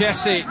play, but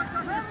Jesse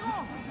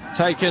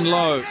taken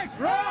low.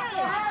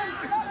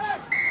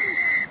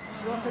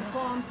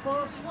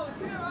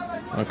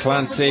 Oh,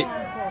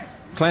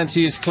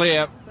 Clancy is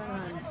clear.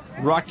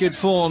 Rocket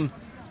form.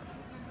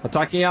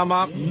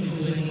 Takayama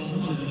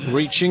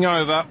reaching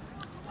over.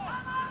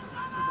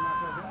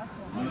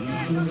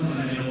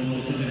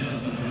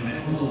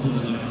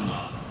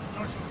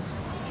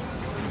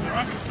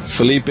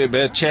 Felipe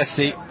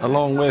Berchesi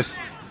along with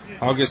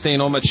Augustin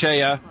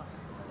Omachea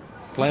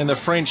playing the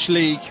French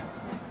league.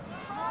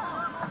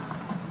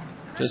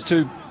 Just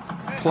two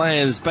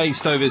players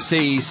based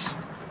overseas.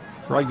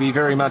 Rugby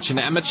very much an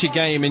amateur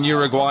game in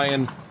Uruguay,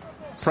 and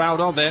proud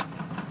of it.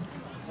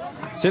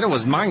 Said it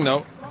was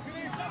Magno.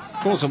 Of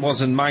course it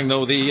wasn't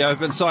Magno, the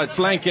open side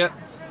flanker.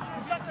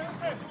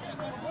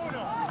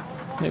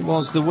 It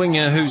was the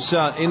winger who's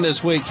in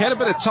this week. Had a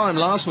bit of time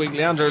last week,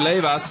 Leandro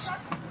Levas.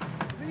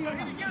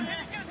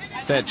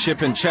 That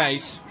chip and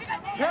chase.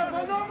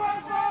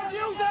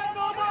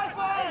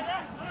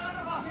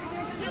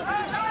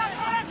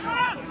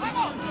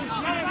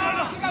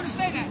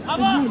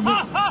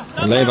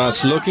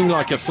 Levas looking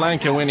like a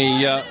flanker when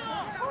he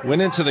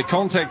went into the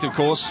contact, of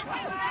course.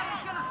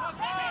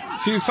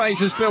 Few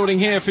faces building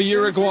here for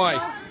Uruguay.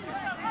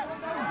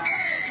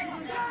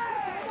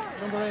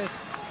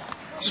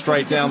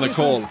 Straight down the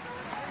call. You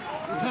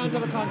can't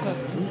have a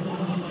contest.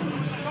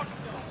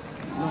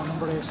 No,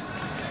 number 8.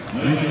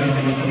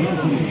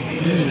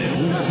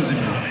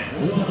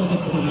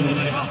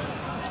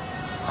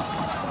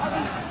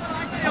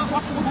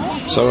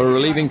 So a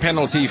relieving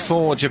penalty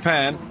for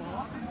Japan.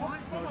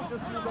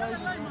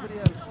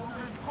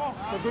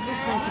 good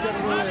listening to get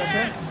it away,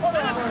 okay?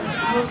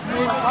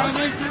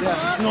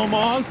 Yeah, it's no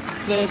maul,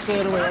 play it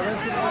straight away.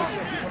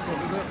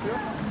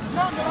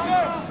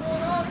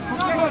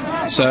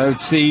 So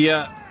it's the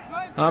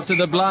after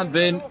the blood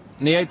bin,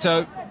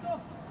 Nieto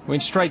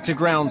went straight to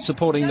ground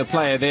supporting the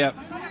player there.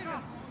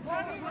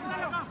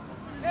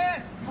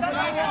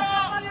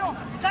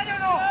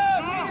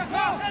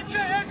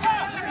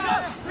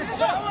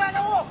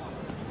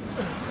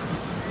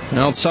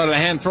 Outside of the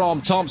hand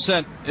from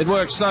Thompson. It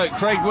works though.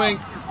 Craig Wing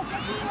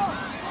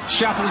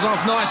shuffles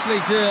off nicely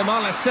to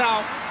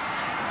Malasau.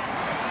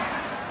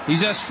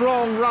 He's a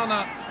strong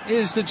runner,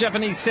 is the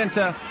Japanese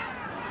centre.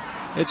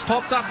 It's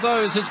popped up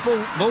though as it's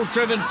ball's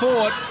driven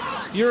forward.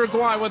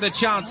 Uruguay with a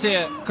chance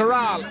here.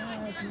 Corral.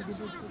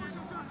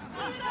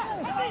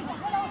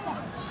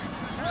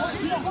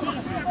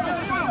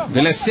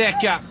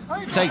 Villaseca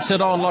takes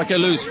it on like a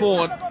loose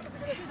forward.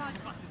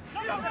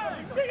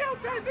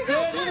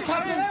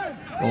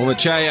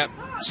 Olachaya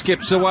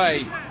skips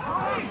away.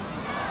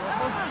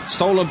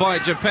 Stolen by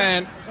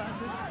Japan.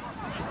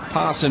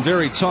 Pass in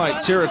very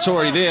tight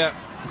territory there.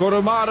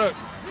 Goromaru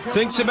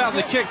thinks about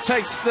the kick,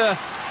 takes the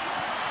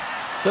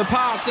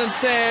pass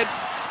instead.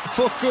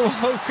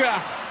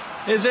 Fukuoka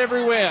is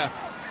everywhere.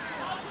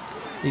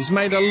 He's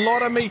made a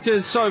lot of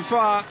meters so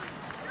far.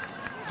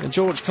 And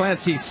George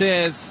Clancy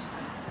says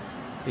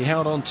he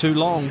held on too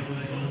long.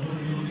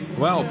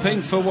 Well,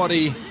 pinged for what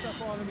he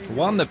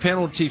won the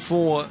penalty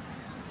for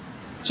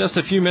just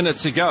a few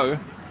minutes ago.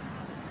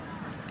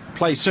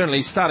 Play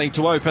certainly starting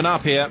to open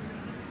up here.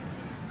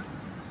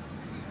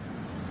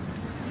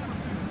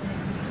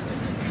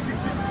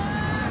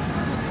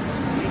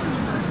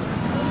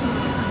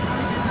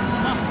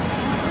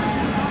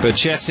 But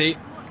Jesse,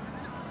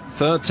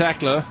 third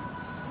tackler,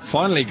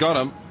 finally got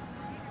him.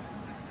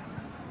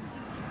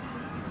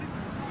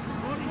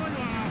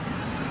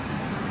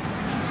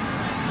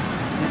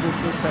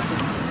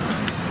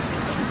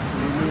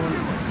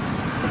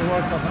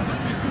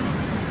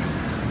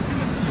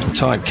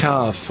 Tight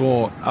calf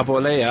for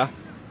Abolea.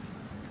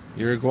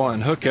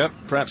 Uruguayan hooker,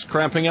 perhaps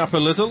cramping up a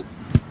little.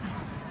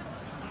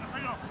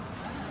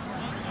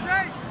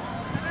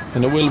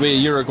 And it will be a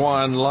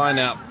Uruguayan line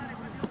out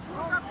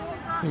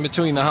in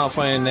between the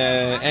halfway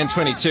and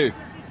 22.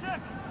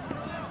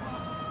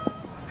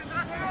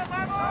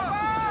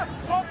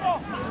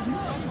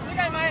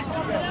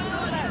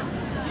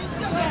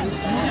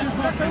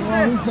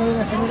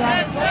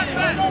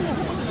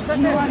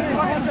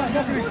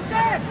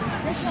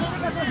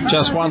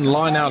 Just one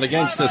line out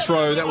against the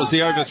throw. That was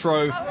the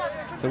overthrow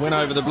that went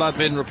over the blood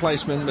bin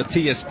replacement,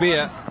 Matthias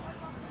Beer.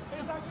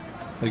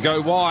 They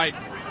go wide.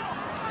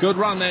 Good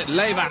run there.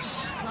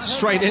 Levas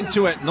straight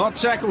into it. Not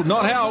tackled,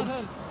 not held.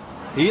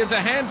 He is a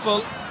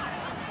handful,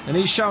 and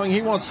he's showing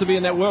he wants to be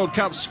in that World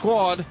Cup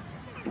squad.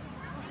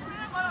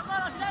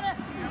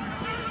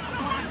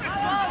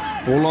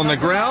 Ball on the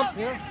ground.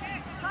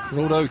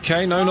 Ruled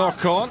okay, no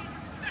knock on.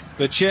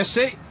 But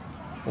Jesse,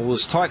 all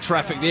this tight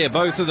traffic there,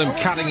 both of them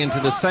cutting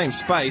into the same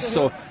space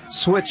or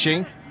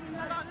switching.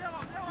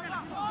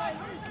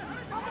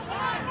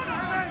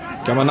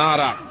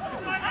 Gamanara.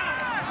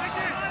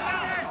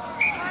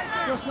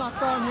 Just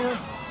knocked on here.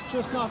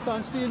 Just knocked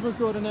on. Steele was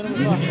good and then it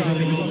was knocked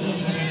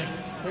on.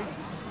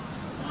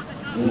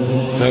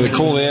 So the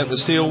call there, the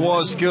steal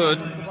was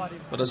good,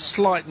 but a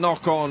slight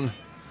knock on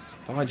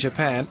by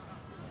Japan.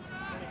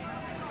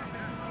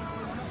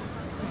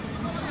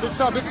 Big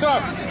stop, big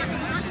stop.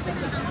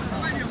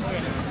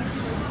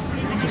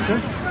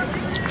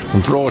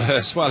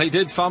 Broadhurst, well, he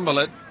did fumble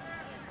it.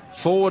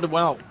 Forward,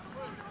 well,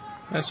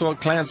 that's what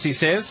Clancy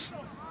says.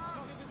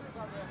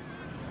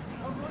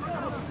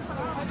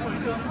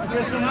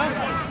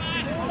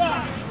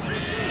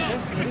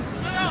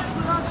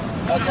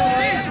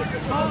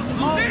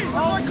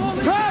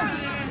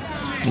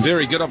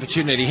 Very good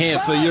opportunity here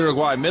for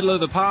Uruguay. Middle of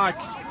the park.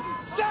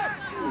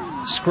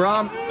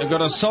 Scrum. They've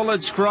got a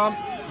solid scrum.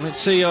 Let's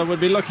see, I would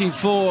be looking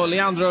for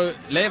Leandro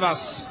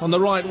Levas on the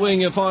right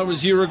wing if I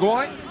was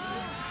Uruguay.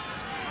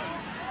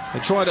 They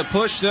try to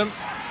push them.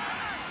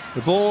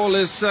 The ball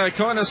is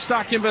kind of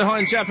stuck in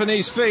behind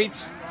Japanese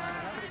feet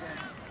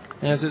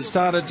as it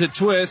started to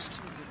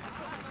twist.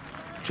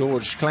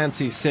 George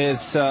Clancy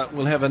says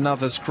we'll have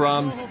another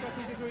scrum.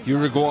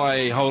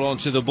 Uruguay hold on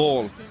to the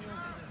ball.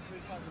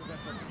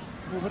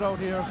 Move it out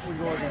here, we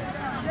go again.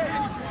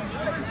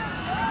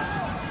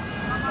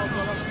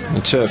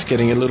 The turf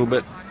getting a little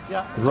bit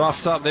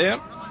roughed up there. You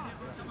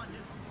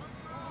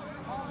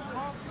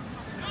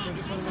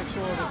just want to make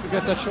sure that you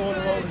get that shoulder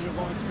out as you're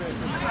going straight.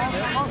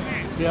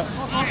 Yeah.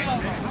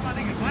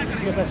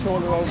 Just get that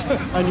shoulder out.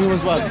 And you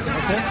as well,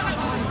 okay?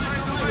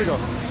 Here we go.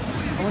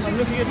 I'm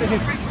looking at the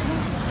hips.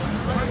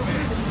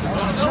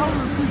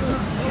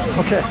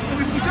 Okay.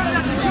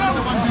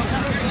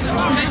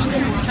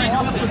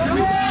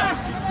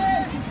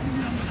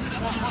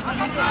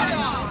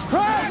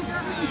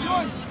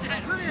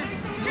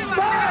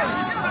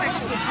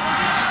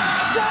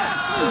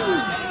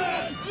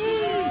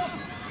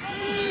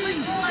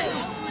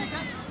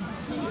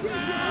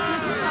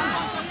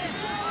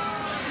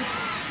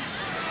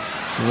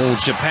 All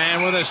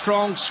Japan with a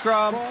strong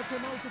scrum. Ball came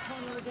out to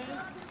tunnel again.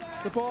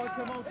 The ball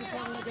came out to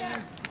tunnel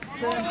again.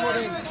 Same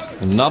footing.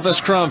 Another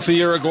scrum for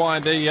Uruguay.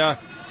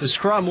 The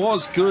scrum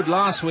was good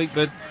last week,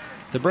 but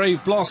the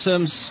Brave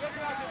Blossoms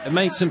have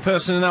made some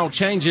personnel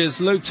changes.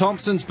 Luke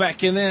Thompson's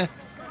back in there.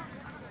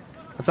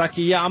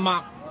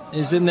 Takayama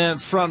is in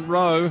that front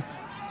row.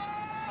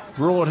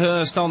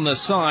 Broadhurst on the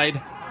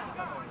side.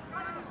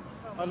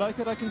 I like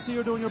it. I can see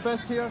you're doing your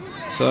best here.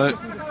 So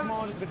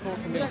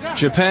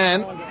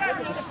Japan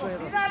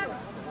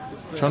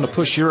trying to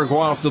push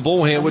Uruguay off the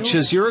ball here, which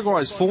is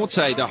Uruguay's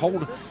forte, to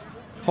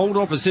hold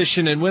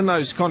opposition and win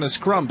those kind of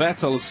scrum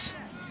battles.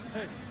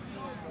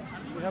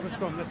 We have a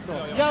scrum. Let's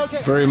go. Yeah,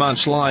 okay. Very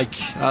much like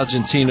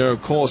Argentina,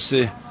 of course,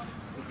 the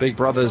big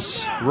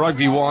brothers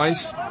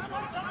rugby-wise.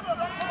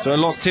 So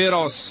Los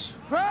Tiros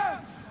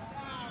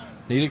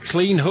need a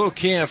clean hook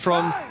here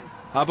from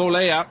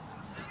Abolea.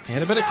 He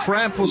had a bit of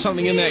cramp or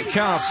something in that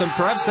calf, so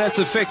perhaps that's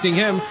affecting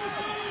him.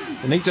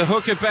 They need to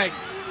hook it back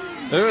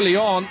early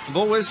on. The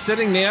ball is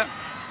sitting there.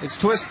 It's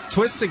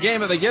twists again,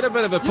 but they get a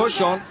bit of a push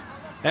on,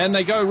 and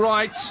they go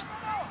right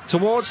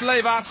towards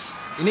Levas.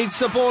 He needs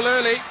the ball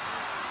early.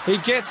 He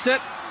gets it,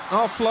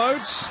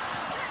 offloads.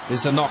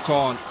 There's a knock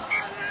on.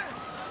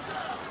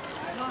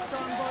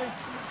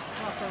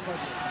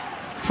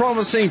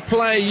 Promising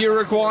play,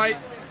 Uruguay.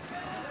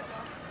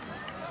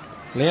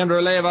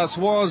 Leandro Levas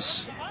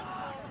was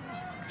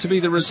to be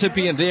the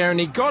recipient there, and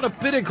he got a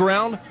bit of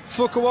ground.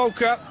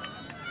 Fukuoka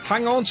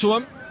hung on to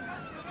him.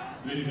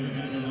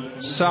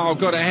 Sao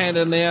got a hand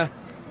in there,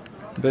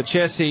 but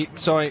Mieres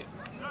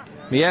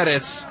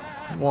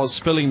was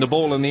spilling the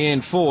ball in the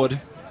end forward.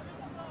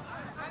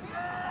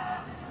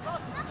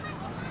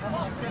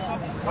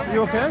 Are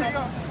you okay?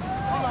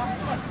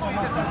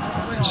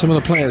 Some of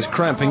the players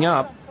cramping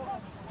up.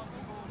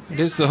 It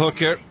is the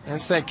hooker.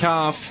 That's that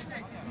calf.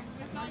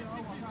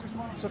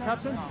 So,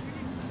 Captain?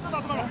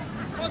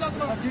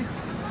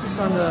 Just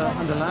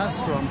on the last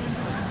scrum,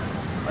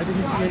 I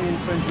didn't see any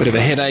infringement. Bit of a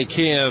headache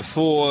here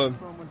for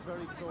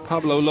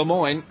Pablo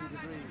Lemoyne.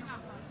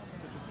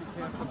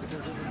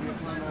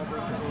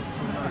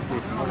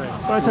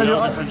 But I tell you,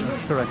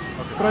 correct.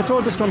 But I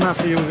told the scrum half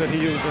to use it.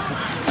 He used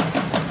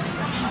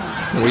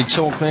it. We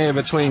talk there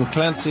between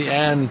Clancy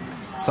and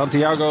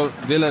Santiago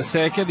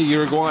Villaseca, the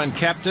Uruguayan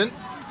captain.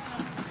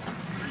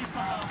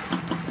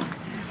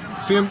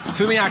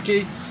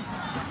 Fumiaki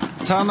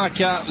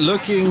Tanaka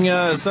looking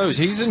as though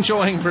he's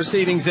enjoying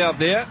proceedings out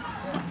there.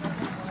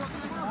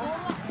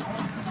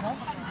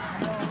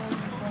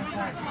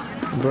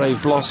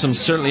 Brave Blossoms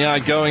certainly are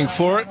going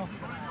for it.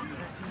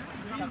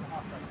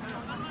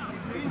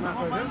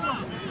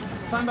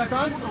 Time back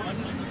on.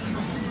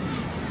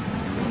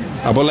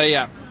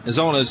 Abolea is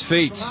on his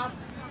feet.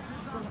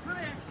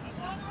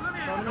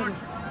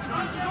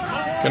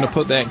 Going to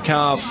put that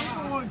calf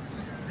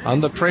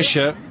under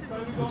pressure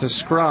with the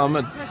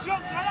scrum.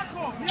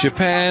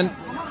 Japan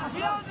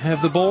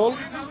have the ball.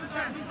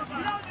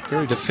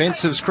 Very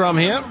defensive scrum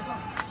here.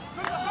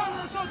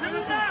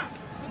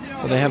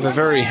 But they have a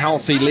very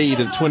healthy lead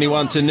of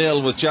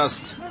 21-0 with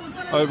just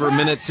over a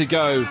minute to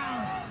go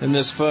in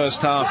this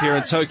first half here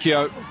in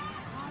Tokyo.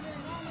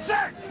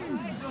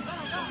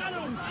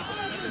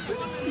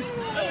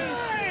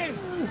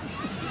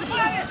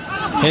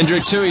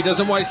 Hendrick Tui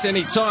doesn't waste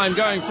any time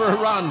going for a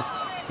run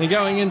and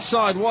going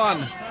inside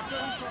one.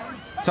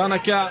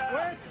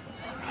 Tanaka,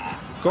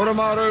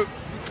 Koromaru.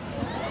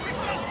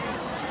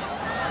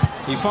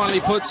 He finally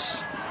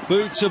puts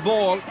boot to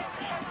ball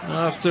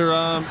after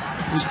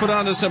he was put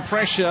under some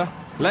pressure.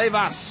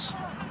 Levas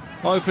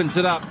opens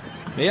it up.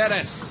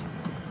 Mieres.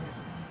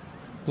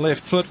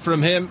 Left foot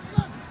from him.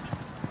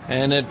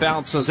 And it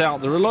bounces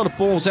out. There were a lot of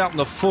balls out in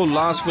the full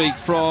last week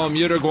from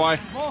Uruguay.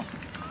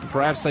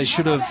 Perhaps they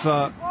should have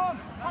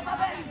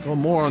gone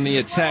more on the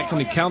attack, on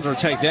the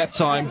counter-attack that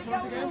time.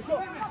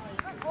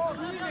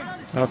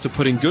 After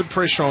putting good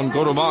pressure on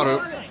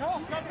Goromaru.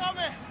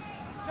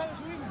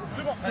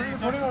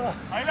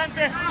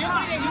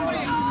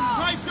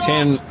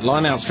 10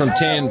 lineouts from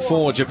 10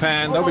 for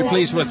Japan. They'll be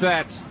pleased with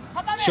that.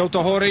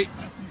 Shotohori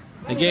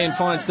again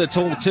finds the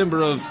tall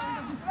timber of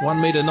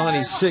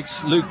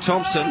 1.96 m, Luke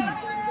Thompson.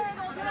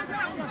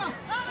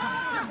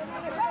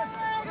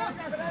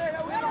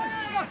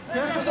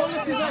 Don't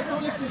lift his leg,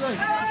 don't lift his leg.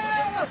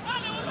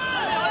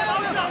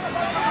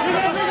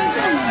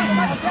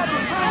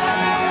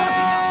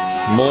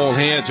 Maul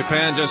here,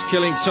 Japan just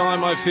killing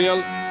time, I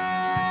feel.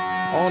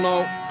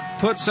 Ono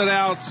puts it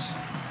out.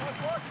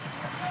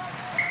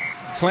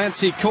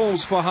 Clancy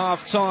calls for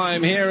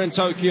half-time here in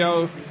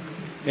Tokyo.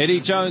 Eddie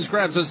Jones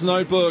grabs his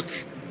notebook,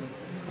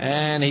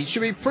 and he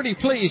should be pretty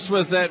pleased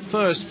with that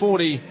first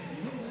 40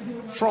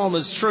 from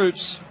his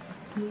troops.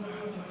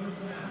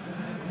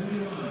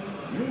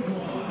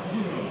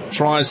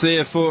 Tries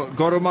there for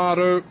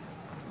Goromaru,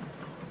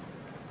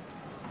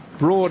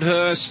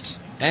 Broadhurst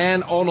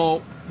and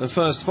Ono, the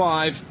first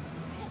 5.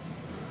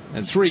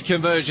 And 3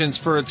 conversions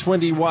for a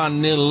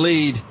 21-0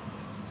 lead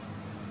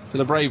for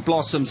the Brave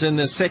Blossoms in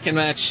the second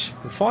match.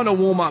 The final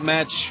warm-up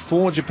match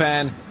for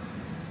Japan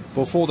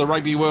before the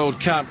Rugby World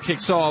Cup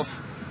kicks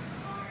off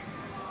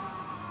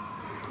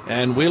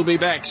And we'll be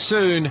back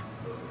soon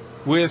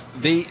with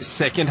the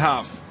second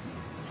half.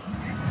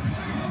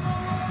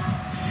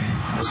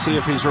 We'll see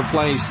if he's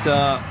replaced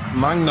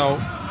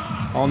Magno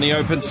on the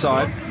open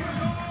side.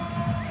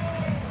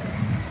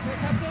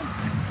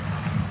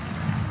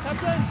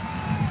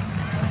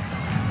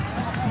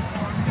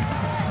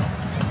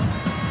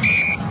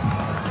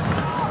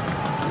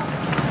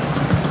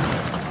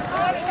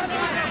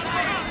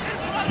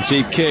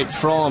 Deep kick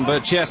from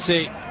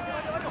Berchesi.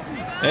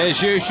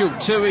 As usual,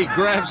 Tui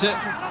grabs it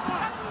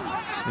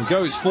and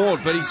goes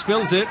forward, but he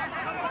spills it.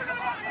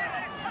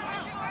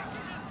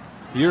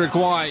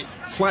 Uruguay,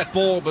 flat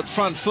ball, but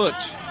front foot.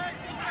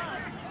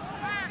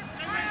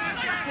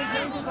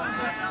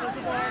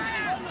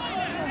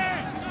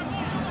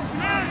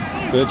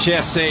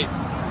 Berchesi.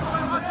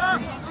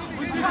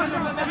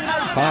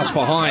 Pass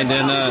behind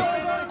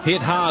and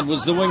hit hard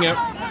was the winger.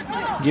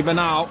 Given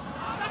out.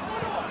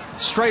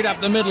 Straight up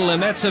the middle,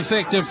 and that's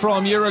effective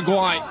from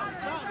Uruguay.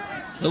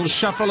 Little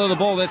shuffle of the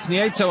ball. That's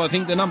Nieto, I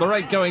think, the number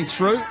 8 going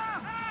through.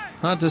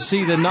 Hard to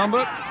see the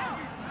number.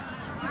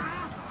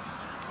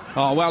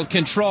 Oh, well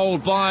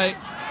controlled by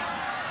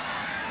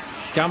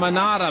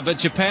Gamanara, but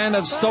Japan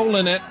have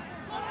stolen it.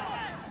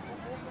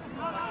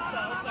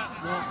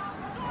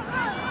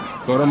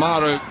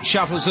 Goromaru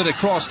shuffles it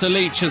across to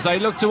Leach as they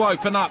look to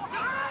open up.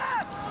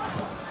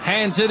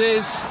 Hands it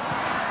is.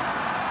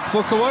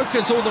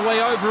 Fukuoka's all the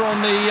way over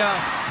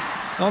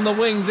on the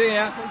wing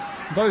there.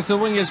 Both the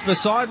wingers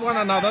beside one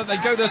another. They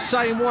go the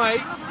same way.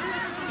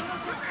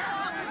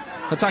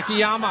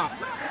 Takayama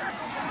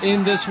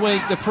in this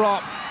week, the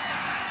prop,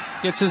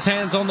 gets his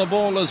hands on the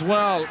ball as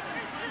well.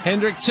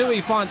 Hendrik Tui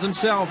finds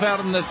himself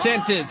out in the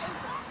centres.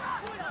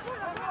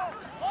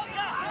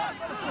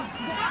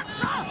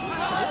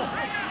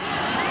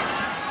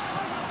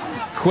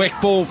 Quick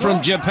ball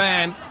from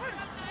Japan.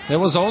 There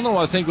was Ono,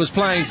 I think, was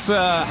playing for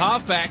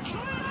halfback.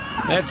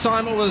 That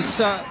time it was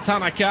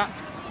Tanaka.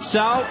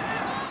 Sao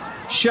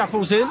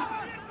shuffles in.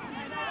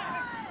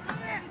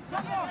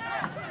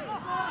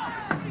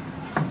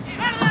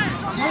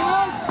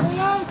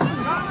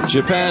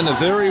 Japan are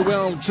very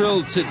well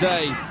drilled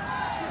today.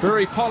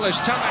 Very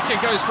polished.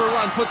 Tanaka goes for a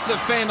run, puts the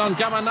fan on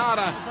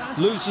Gamanara.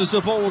 Loses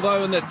the ball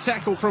though in the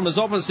tackle from his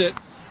opposite.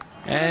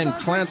 And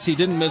Clancy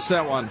didn't miss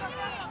that one.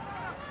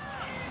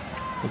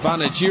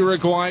 Advantage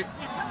Uruguay.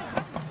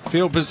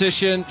 Field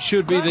position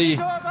should be the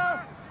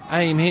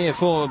aim here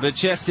for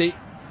Berchesi.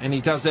 And he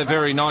does that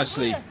very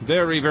nicely.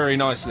 Very, very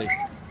nicely.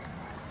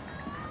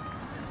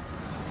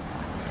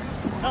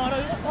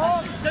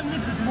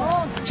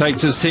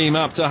 Takes his team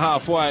up to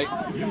halfway.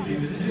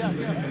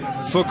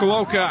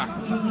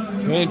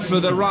 Fukuoka went for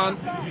the run.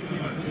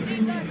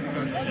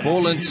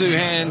 Ball in 2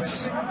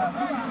 hands.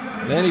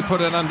 Then he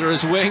put it under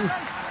his wing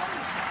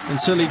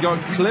until he got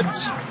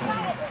clipped.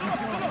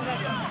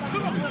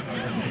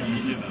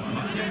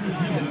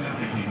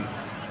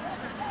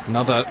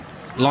 Another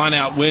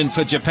line-out win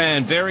for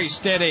Japan. Very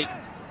steady.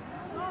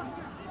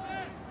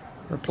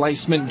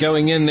 Replacement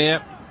going in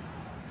there.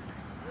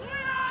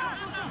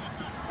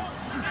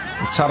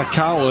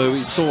 Tarakawa, who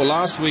we saw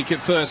last week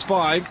at first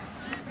 5.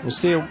 We'll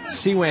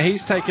see where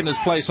he's taken his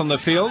place on the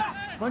field.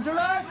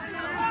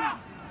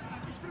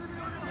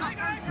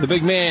 The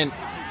big man.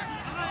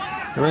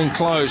 They're in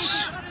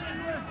close.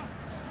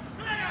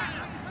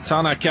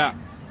 Tanaka.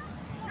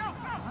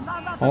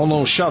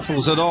 Ono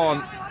shuffles it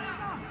on.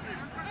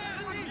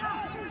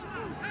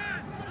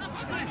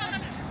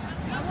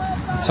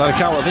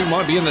 Tarakawa, I think,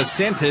 might be in the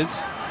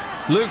centres.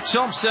 Luke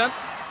Thompson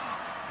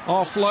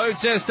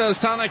offloads, as does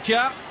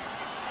Tanaka.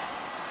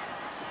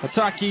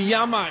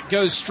 Takayama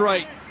goes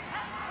straight.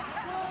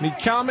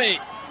 Mikami.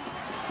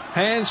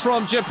 Hands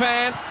from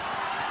Japan.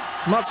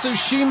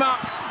 Matsushima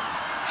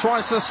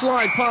tries to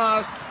slide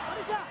past,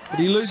 but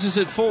he loses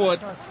it forward.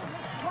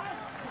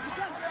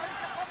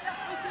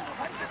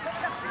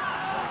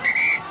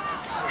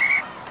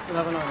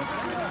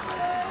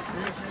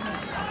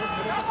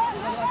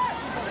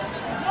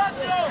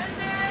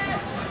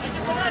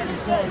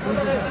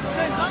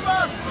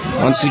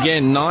 Once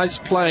again, nice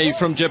play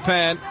from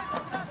Japan.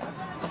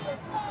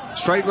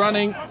 Straight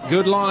running,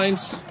 good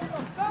lines.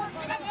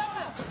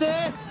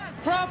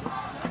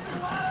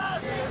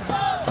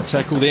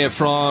 Tackle there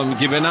from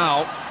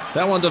Givenal.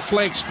 That one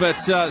deflects,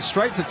 but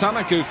straight to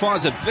Tanaka, who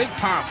fires a big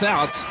pass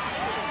out.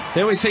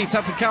 There we see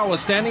Tatakawa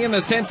standing in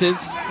the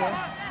centres.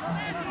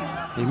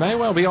 He may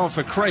well be on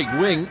for Craig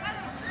Wing.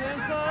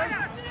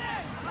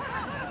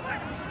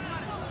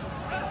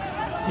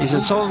 He's a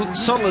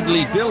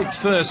solidly built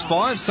first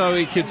 5, so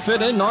he could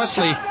fit in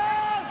nicely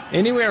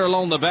anywhere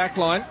along the back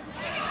line.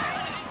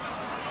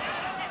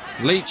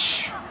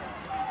 Leach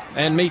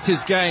and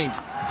meters gained.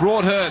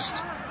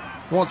 Broadhurst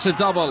wants a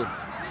double.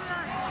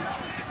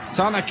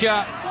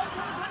 Tanaka.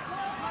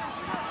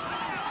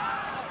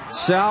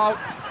 Sao.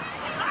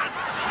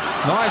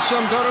 Nice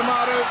from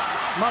Goromaru.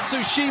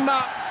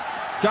 Matsushima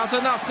does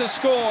enough to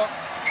score.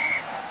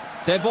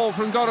 That ball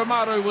from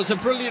Goromaru was a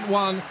brilliant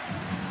one.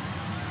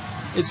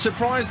 It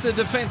surprised the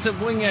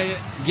defensive winger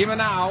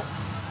given out.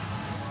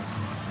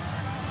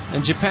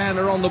 And Japan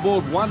are on the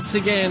board once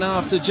again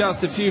after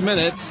just a few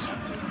minutes.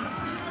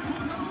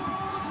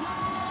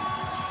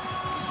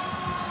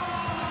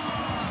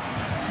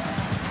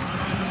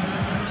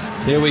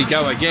 Here we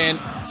go again.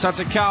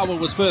 Tatakawa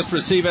was first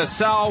receiver.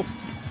 Sao,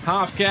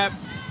 half cap.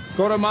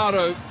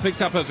 Goromaru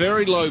picked up a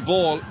very low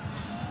ball.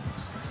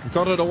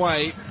 Got it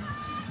away.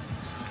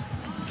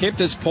 Kept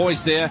his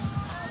poise there.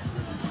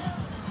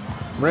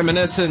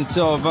 Reminiscent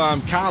of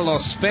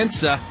Carlos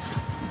Spencer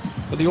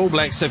for the All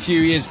Blacks a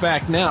few years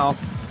back now.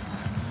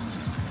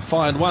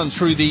 Fired one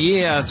through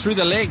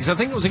the legs. I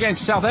think it was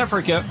against South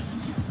Africa.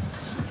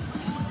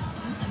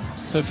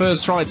 So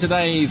first try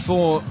today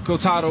for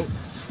Kotaro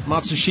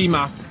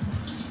Matsushima.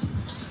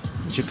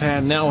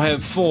 Japan now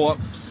have 4.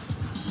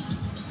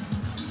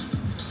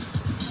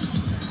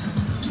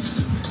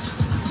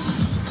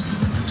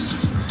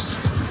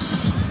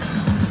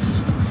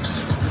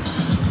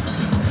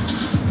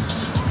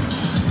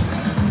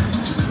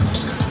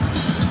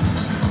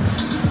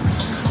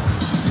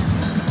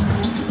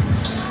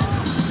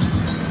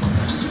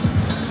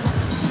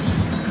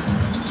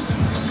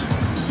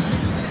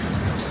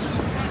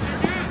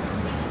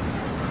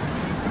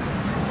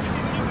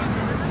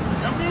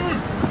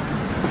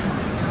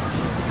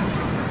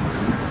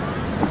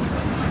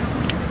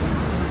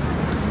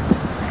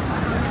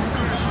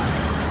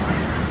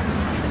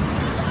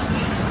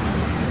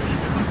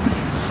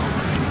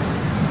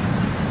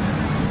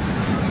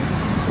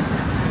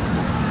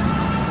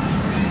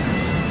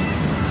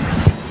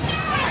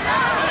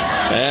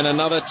 And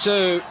another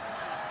 2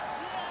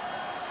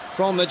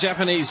 from the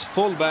Japanese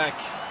fullback.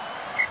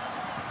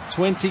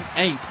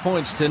 28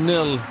 points to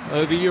 0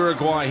 over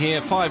Uruguay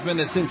here, 5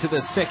 minutes into the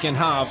second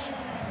half.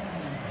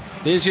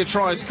 There's your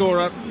try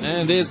scorer,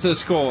 and there's the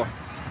score.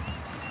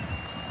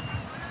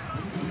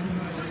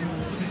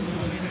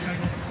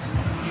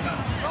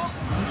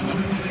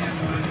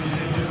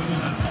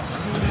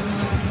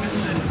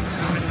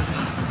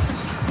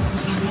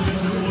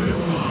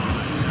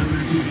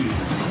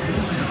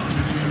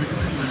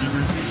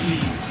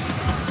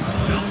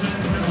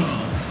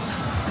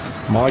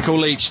 Michael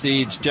Leach,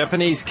 the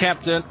Japanese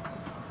captain,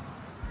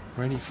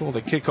 ready for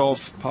the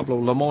kickoff. Pablo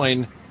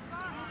Lemoyne.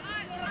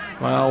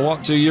 Well,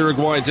 what do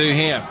Uruguay do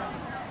here?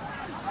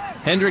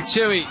 Hendrik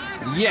Tui,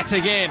 yet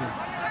again.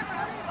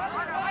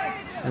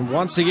 And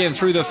once again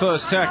through the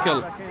first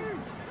tackle.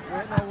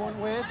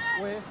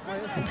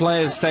 The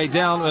players stay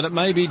down, but it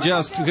may be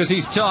just because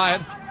he's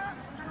tired.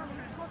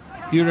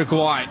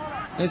 Uruguay.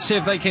 Let's see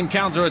if they can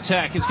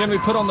counter-attack. It's going to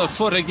be put on the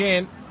foot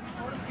again.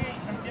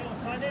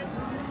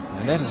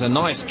 And that is a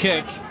nice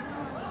kick.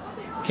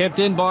 Kept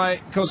in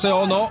by Kose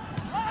Ono.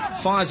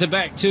 Fires it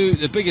back to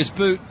the biggest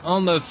boot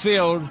on the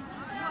field.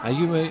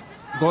 Ayumu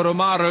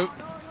Goromaru.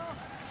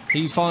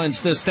 He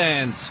finds the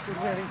stands.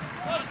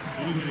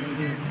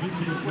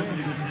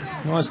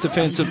 Nice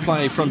defensive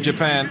play from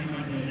Japan.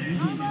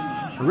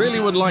 Really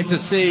would like to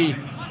see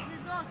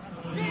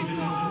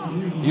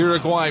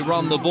Uruguay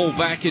run the ball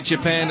back at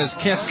Japan as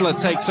Kessler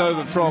takes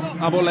over from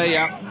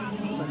Aboleya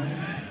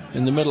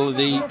in the middle of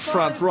the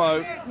front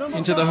row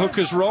into the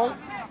hooker's role.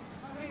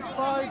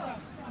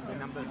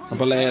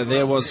 Aboleya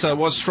there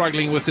was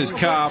struggling with his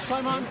calf.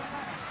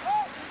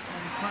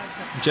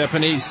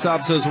 Japanese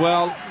subs as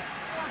well.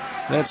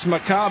 That's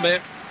Makabe,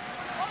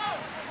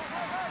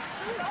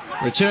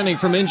 returning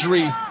from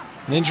injury,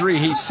 an injury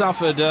he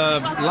suffered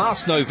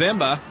last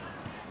November.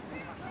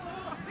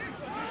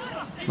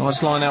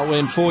 Nice line-out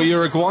win for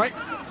Uruguay.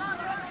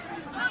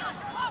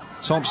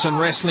 Thompson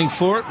wrestling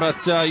for it,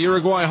 but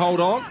Uruguay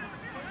hold on.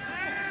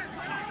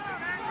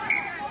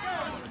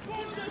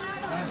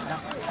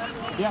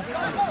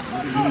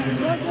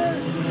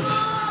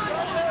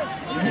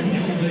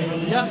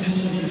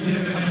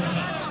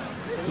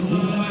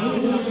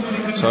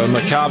 So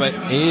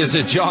Makabe, he is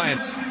a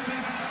giant.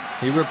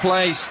 He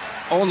replaced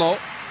Ono,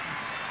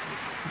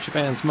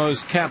 Japan's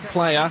most capped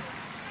player.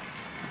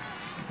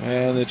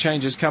 And the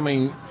changes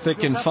coming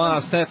thick and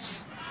fast.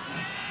 That's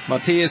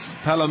Matias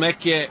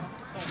Palomeke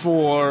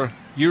for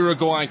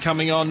Uruguay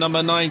coming on,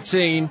 number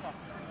 19.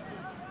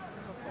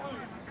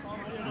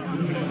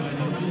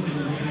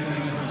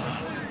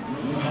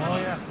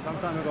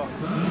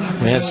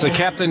 That's the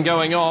captain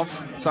going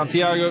off,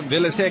 Santiago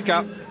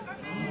Villaseca.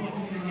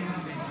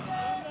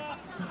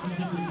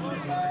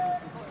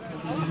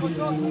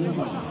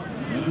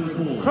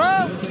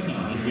 Crouch!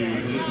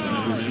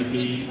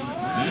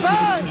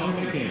 Bang!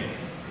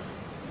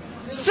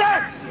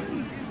 Set!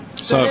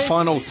 So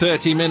final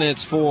 30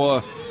 minutes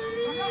for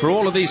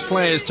all of these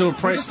players to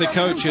impress the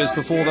coaches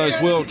before those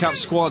World Cup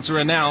squads are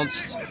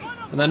announced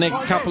in the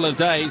next couple of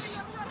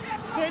days.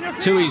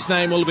 Tui's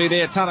name will be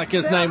there,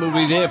 Tanaka's name will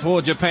be there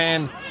for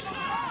Japan,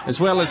 as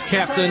well as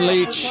Captain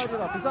Leach. He's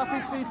off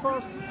his feet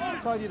first.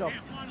 Tidy it up.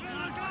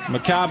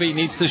 Makabe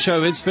needs to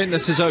show his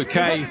fitness is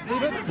okay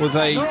with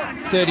a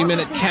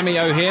 30-minute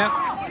cameo here.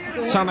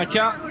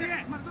 Tanaka.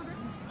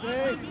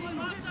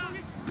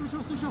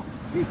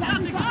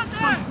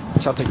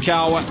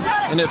 Tatakawa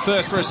and at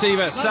first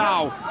receiver,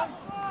 Sao.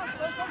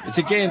 It's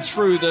again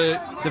through the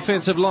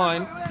defensive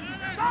line.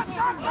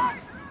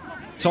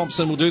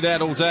 Thompson will do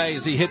that all day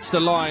as he hits the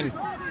line.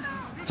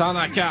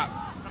 Tanaka.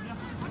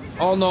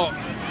 Oh no.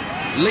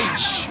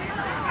 Leach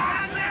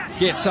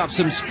gets up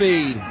some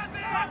speed.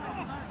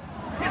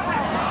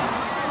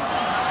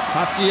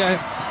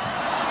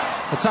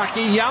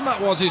 Hataki Yama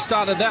was who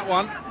started that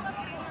one.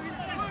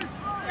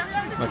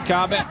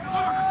 Makabe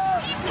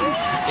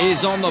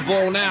is on the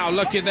ball now.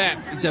 Look at that.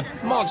 He's a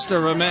monster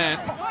of a man.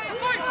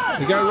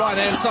 We go right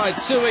hand side.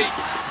 Tui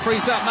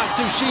frees up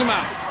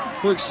Matsushima,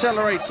 who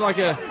accelerates like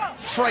a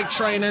freight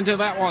train into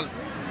that one.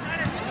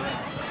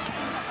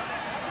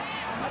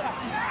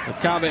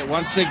 Makabe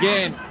once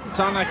again.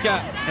 Tanaka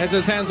has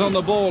his hands on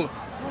the ball.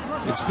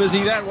 It's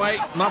busy that way.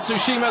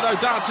 Matsushima though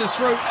dances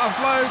through,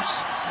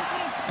 offloads.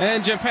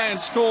 And Japan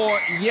score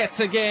yet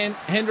again.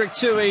 Hendrik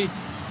Tui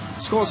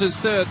scores his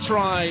third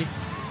try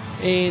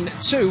in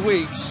 2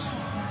 weeks.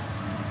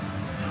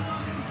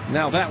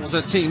 Now that was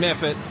a team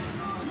effort.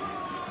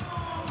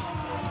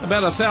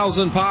 About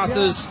 1,000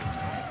 passes.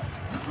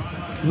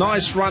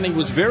 Nice running,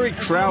 was very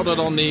crowded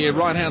on the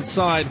right-hand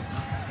side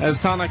as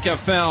Tanaka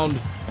found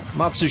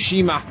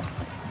Matsushima.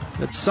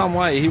 In some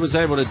way he was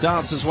able to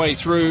dance his way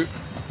through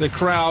the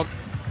crowd.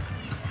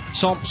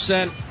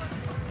 Thompson,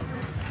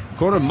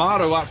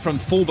 Koromaru up from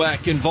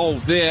fullback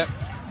involved there.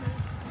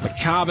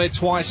 Makabe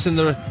twice in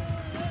the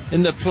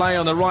play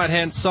on the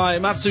right-hand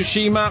side.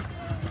 Matsushima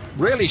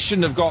really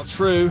shouldn't have got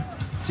through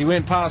as he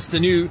went past the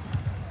new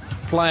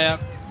player,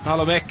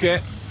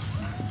 Halomeke.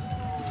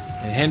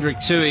 And Hendrik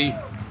Tui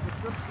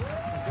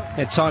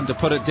had time to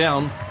put it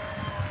down.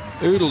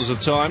 Oodles of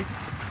time.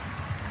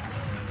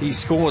 He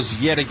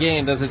scores yet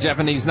again, does the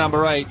Japanese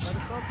number 8.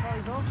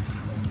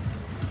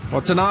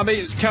 Watanabe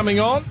is coming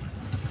on.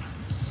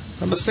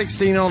 Number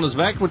 16 on his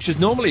back, which is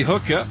normally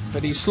hooker,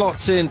 but he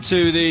slots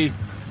into the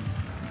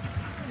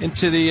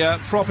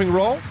propping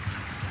role.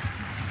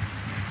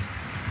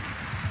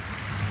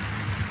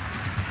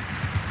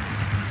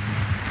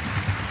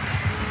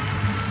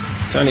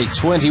 He's only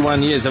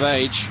 21 years of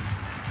age.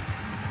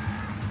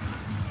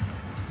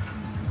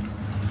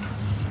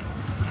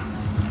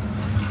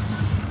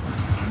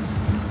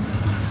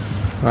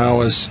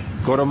 Well, as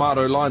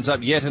Koromaru lines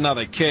up yet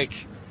another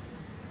kick,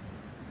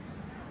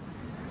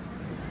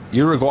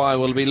 Uruguay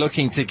will be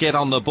looking to get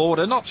on the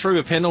border, not through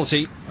a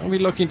penalty. They'll be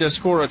looking to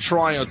score a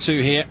try or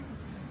two here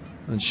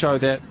and show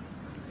that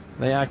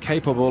they are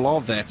capable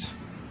of that.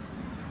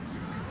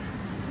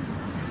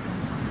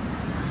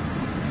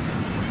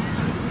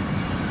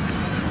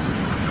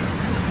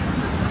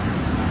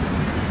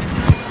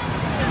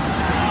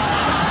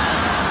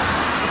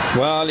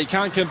 Well, he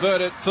can't convert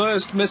it.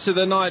 First miss of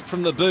the night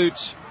from the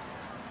boot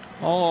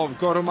of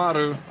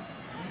Koromaru.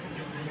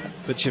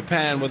 But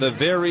Japan with a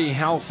very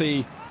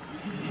healthy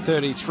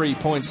 33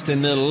 points to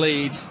 0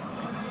 lead.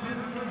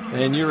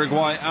 And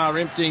Uruguay are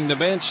emptying the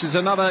bench. There's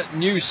another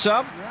new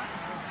sub.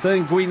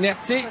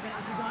 Guinetti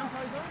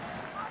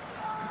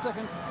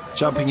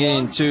jumping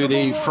into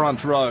the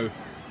front row.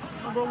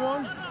 Number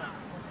 1.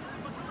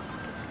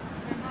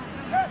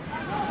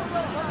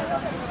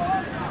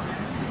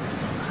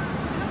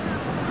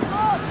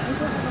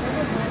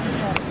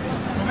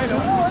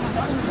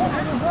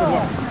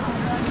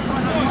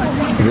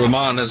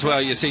 Roman as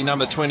well, you see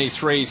number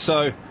 23.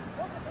 So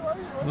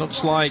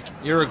looks like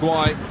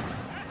Uruguay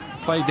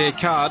played their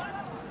card,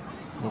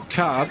 or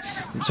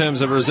cards, in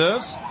terms of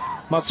reserves.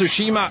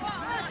 Matsushima.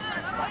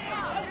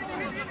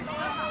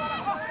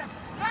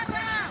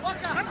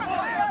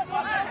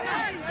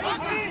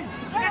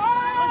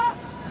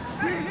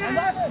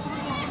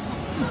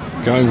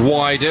 Going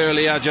wide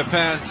earlier,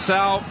 Japan.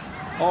 Sao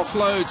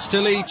offloads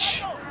to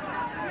Leach.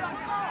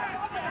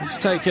 He's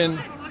taken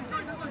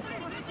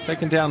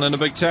down in a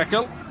big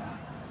tackle.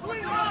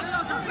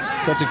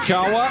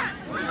 Tatakawa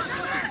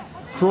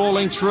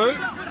crawling through.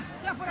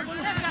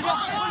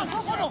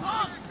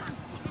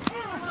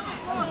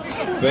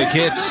 Big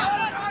hits.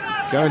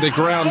 Going to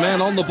ground,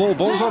 man on the ball.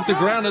 Ball's off the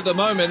ground at the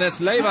moment.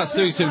 That's Levas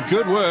doing some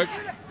good work.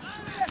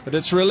 But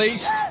it's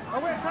released.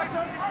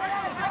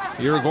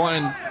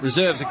 Uruguayan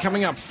reserves are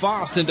coming up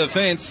fast in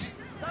defence.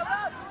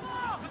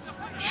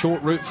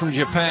 Short route from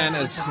Japan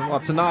as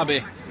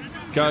Watanabe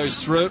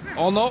goes through.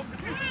 Ono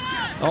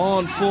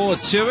on for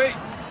Tui.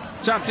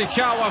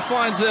 Tatakawa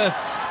finds a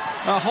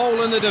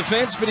hole in the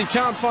defence, but he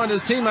can't find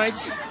his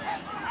teammates.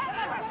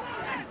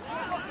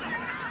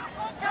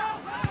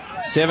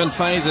 7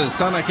 phases.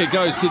 Tanaka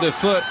goes to the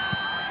foot.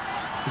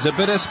 There's a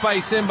bit of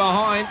space in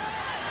behind.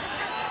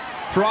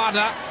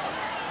 Prada.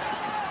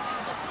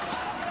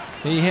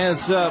 He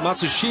has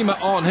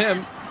Matsushima on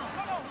him.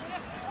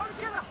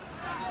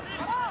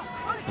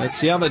 That's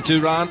the other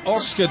Duran.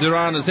 Oscar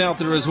Duran is out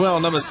there as well,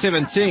 number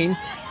 17.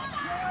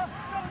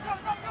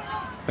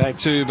 Back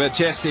to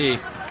Bergesi.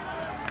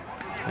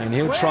 And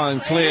he'll try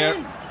and clear.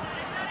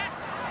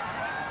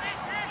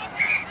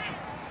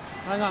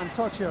 Hang on,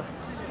 touch here.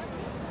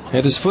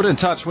 Had his foot in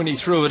touch when he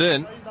threw it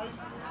in,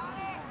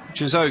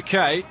 which is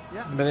okay.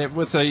 But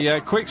with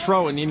a quick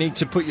throw in, you need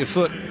to put your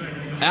foot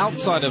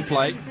outside of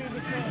play.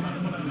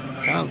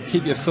 Can't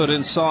keep your foot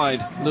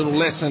inside. Little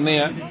lesson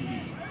there.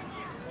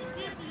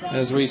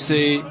 As we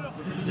see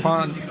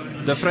Juan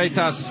de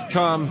Freitas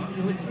come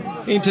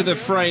into the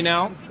fray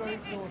now.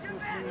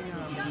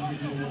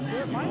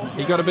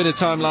 He got a bit of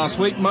time last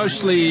week,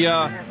 mostly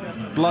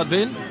blood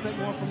bin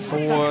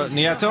for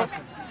Nieto.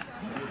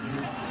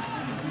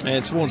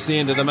 And towards the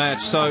end of the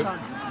match, so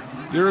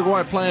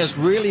Uruguay players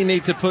really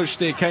need to push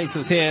their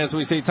cases here, as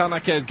we see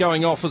Tanaka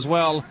going off as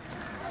well.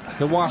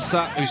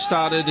 Iwasa, who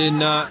started in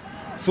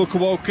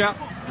Fukuoka,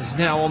 is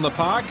now on the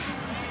park.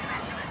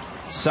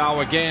 Sao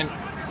again,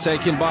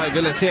 taken by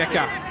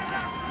Villaseca.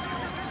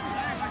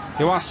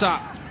 Iwasa.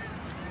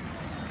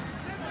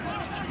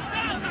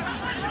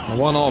 A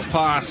one-off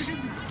pass.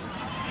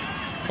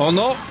 Oh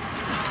no.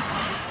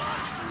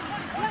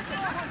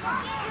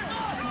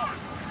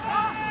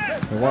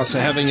 Iwasa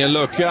having a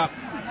look up.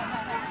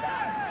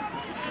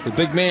 The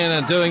big men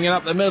are doing it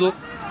up the middle,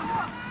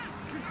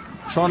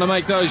 trying to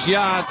make those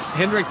yards.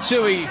 Henrik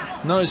Tui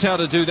knows how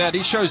to do that.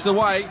 He shows the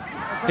way.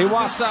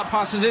 Iwasa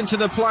passes into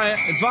the player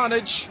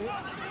advantage,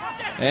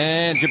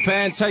 and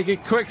Japan take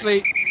it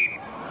quickly.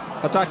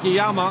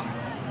 Hatakeyama.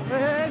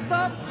 Hey,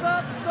 stop.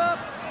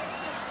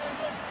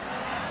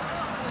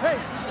 Hey,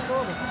 it's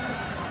over.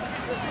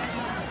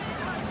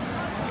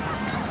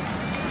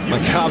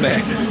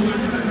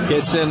 Makabe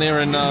gets in there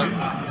and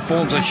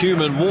forms a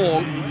human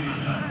wall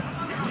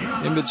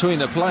in between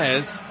the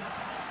players.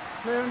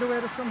 Clear in the way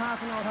to some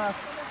half and out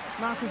half.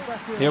 Mark is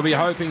back here. He'll be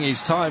hoping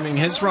he's timing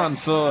his run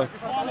for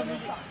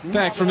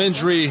back from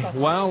injury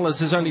well, as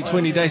there's only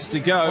 20 days to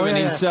go, and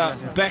he's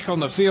back on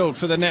the field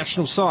for the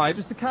national side.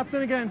 Just the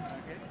captain again.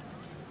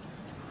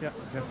 Yeah.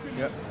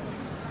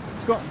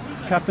 Let's go.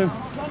 Captain.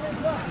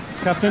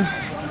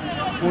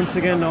 Once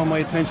again now my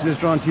attention is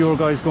drawn to your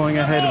guys going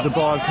ahead of the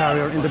ball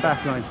carrier in the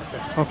back line.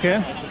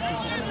 Okay?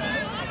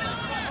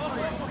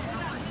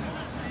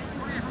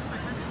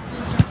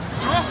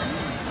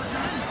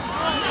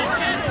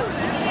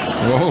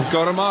 Oh,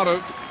 Goromaru.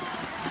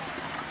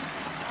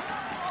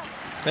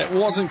 That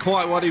wasn't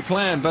quite what he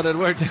planned, but it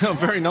worked out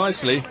very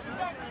nicely. Be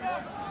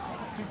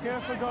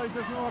careful, guys,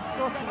 there's no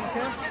obstruction,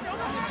 okay?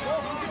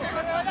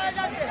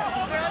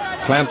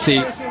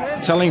 Clancy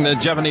telling the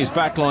Japanese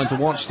backline to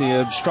watch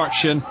the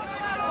obstruction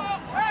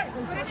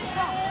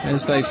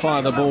as they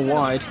fire the ball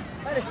wide.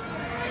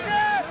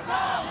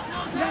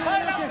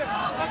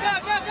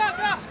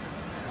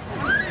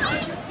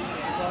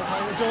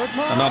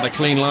 Another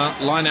clean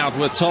line out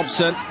with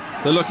Thompson.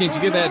 They're looking to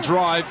get that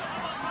drive.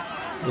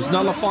 It was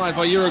nullified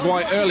by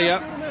Uruguay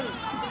earlier.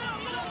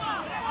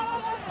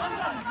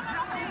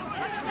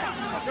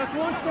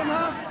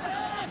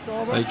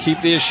 They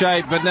keep their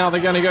shape, but now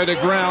they're going to go to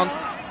ground.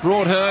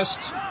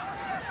 Broadhurst.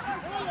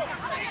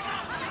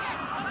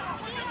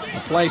 A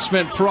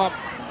placement prop.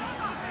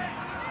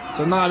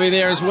 Tanabe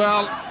there as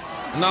well.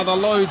 Another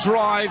low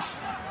drive.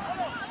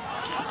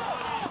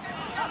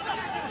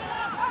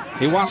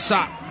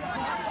 Iwasa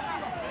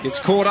gets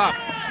caught up.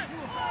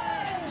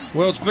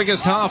 World's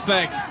biggest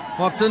halfback,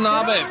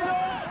 Watanabe,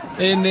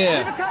 in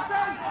there.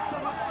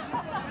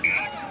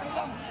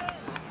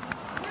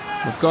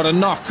 They've got a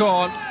knock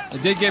on.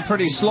 It did get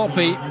pretty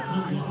sloppy.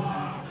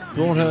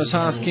 Broadhurst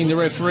asking the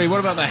referee,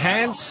 what about the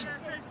hands?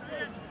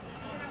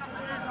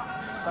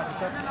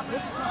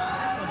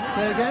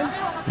 Say again.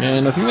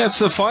 And I think that's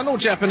the final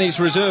Japanese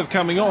reserve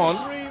coming on.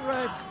 3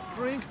 red,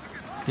 3.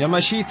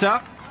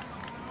 Yamashita.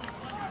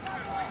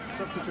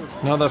 Substitution.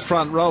 Another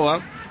front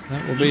rower.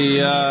 That will be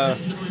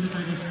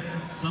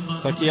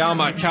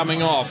Takayama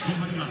coming off.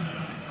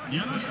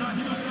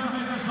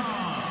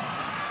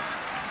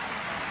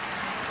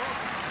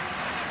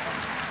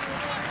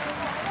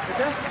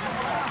 Okay.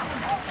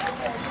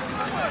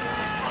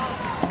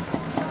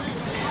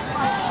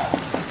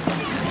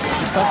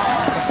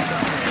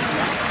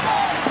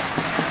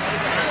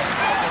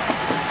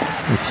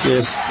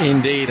 Yes,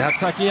 indeed.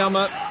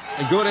 Takayama,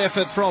 a good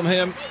effort from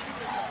him.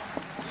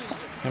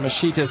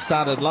 Yamashita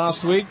started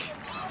last week.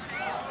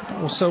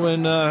 Also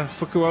in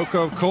Fukuoka,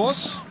 of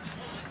course.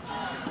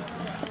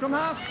 Scrum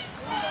half.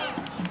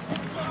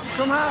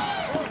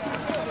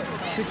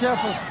 Be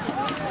careful.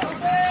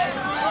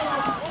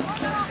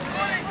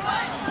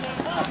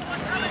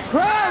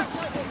 Crouch!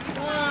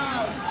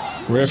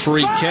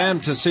 Referee Cam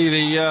to see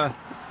the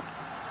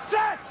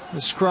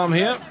scrum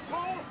here.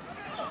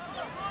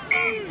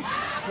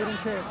 Hidden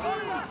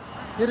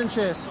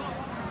chase.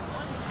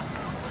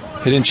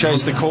 Hidden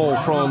chase, the call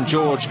from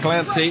George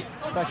Clancy.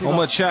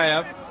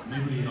 Omachaya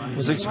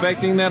was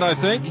expecting that, I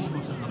think.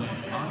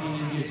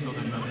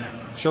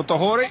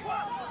 Shotohori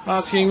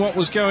asking what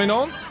was going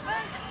on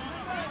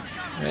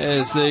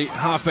as the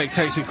halfback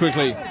takes it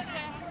quickly.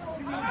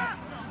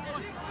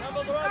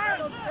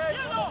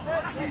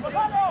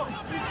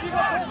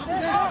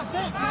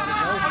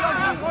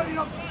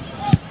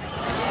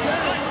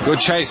 Good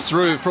chase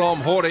through from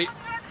Hori,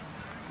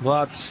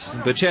 but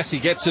Bachesi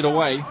gets it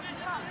away.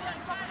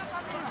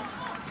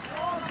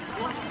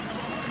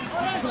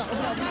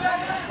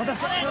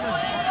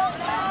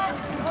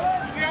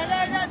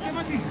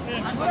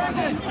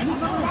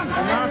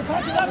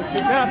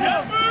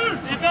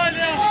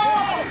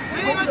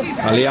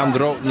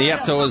 Alejandro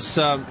Nieto has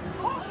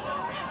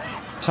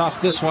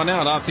tough this one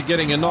out after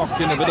getting a knock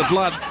in a bit of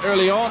blood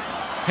early on.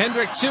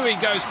 Hendrik Tui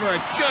goes for a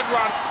good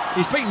run.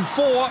 He's beaten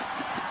 4.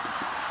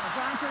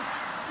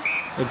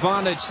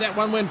 Advantage. That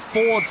one went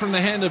forward from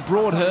the hand of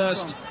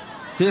Broadhurst.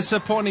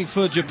 Disappointing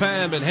for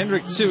Japan, but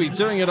Hendrik Tui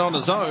doing it on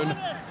his own.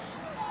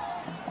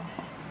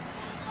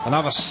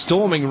 Another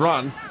storming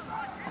run.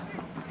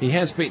 He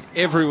has been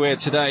everywhere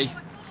today.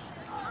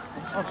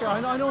 Okay,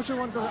 I know what you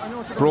want. I know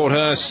what you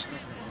Broadhurst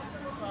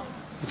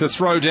with the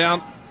throw down.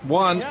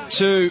 1,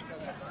 2,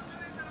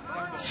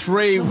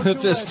 3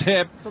 with the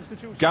step.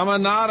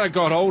 Gamanara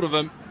got hold of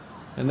him,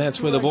 and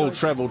that's where the ball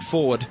travelled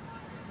forward.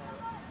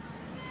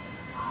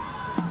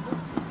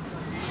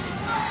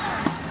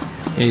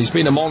 He's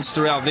been a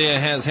monster out there,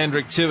 has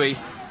Hendrik Tui.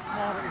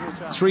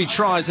 3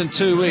 tries in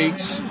 2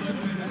 weeks.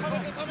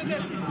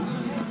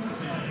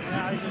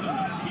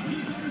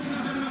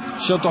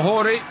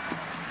 Shotohori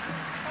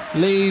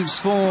leaves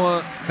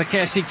for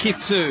Takashi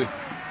Kitsu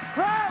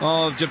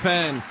of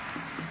Japan.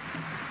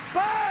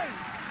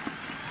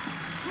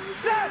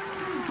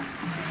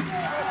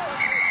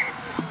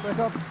 Break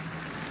up.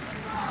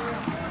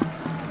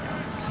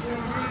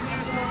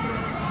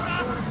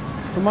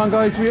 Come on,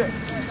 guys. We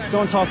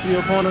don't talk to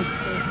your opponent.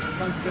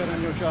 Concentrate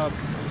on your job.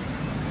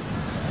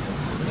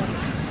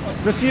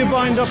 Let's see a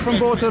bind up from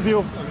both of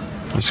you.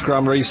 The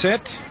scrum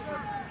reset.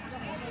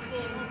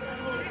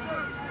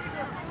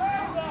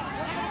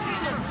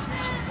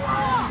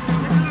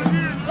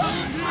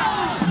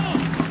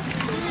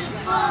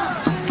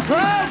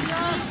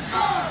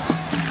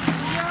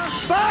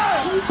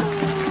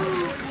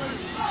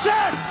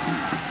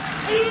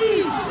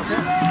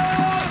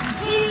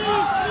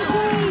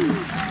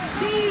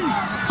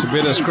 It's a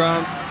bit of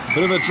scrum,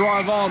 bit of a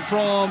drive on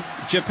from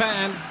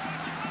Japan.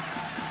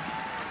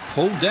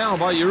 Pulled down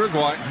by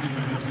Uruguay.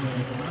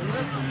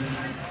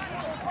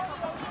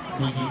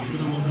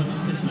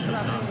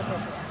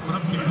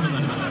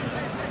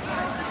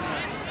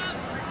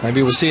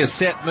 Maybe we'll see a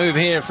set move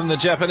here from the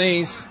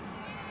Japanese.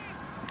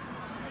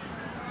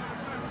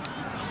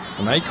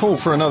 And they call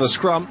for another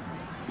scrum.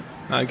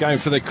 Going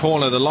for the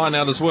corner. The line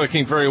out is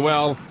working very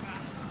well.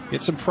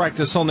 Get some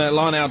practice on that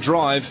line out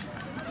drive.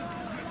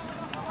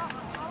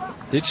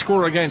 Did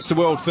score against the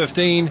World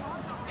 15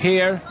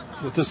 here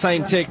with the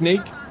same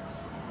technique.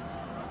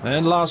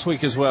 And last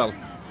week as well.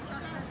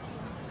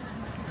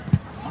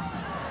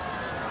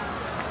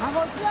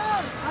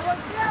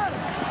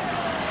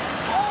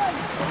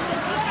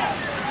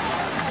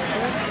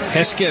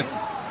 Hesketh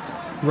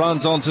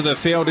runs onto the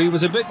field. He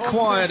was a bit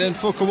quiet in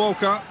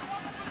Fukuoka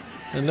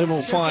in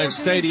Level 5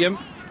 Stadium.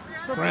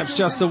 Perhaps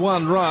just the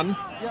one run.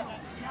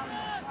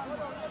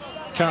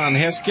 Khan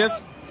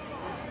Hesketh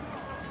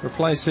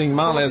replacing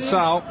Male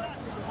Sao.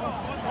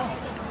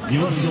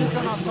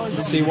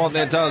 See what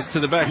that does to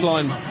the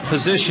backline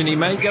position. He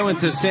may go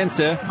into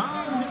centre.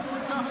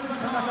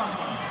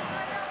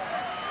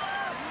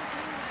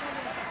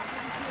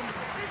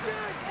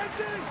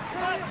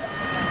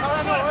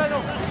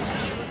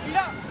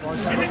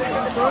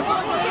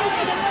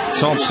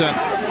 Thompson.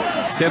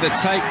 He's had a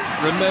tape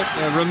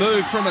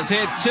removed from his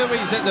head.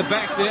 Tui's at the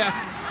back there.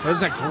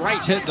 There's a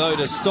great hit though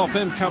to stop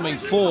him coming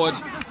forward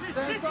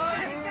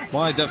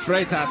by De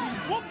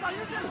Freitas.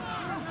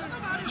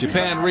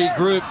 Japan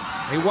regroup.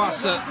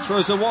 Iwasa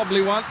throws a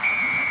wobbly one.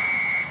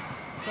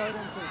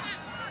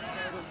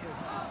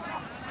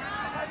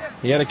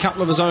 He had a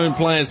couple of his own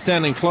players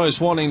standing close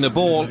wanting the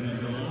ball.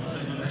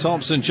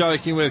 Thompson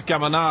joking with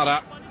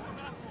Gamanara.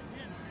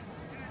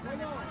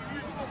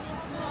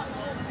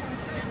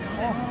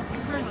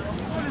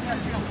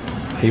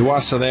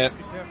 Iwasa there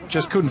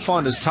just couldn't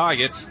find his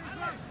target.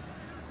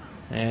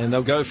 And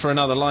they'll go for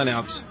another line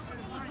out.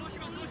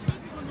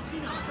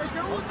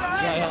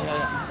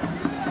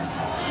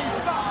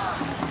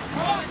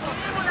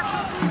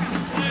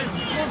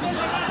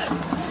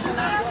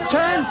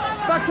 Turn!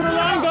 Back to the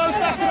line, guys!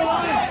 Back to the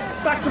line!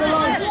 Back to the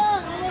line!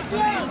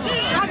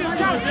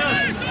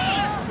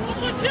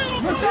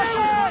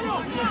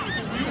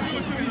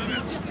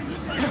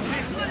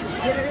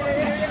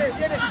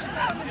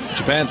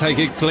 Japan take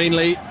it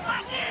cleanly.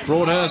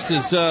 Broadhurst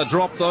is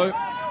dropped though.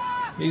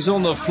 He's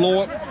on the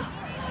floor.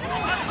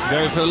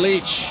 Go for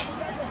Leach.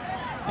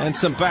 And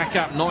some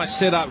backup. Nice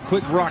setup.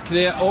 Quick ruck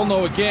there.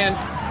 Ono again.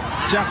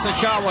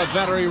 Jatakawa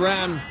battering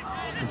ram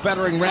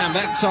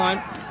that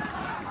time.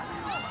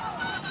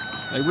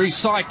 They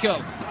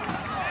recycle.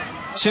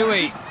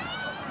 Tui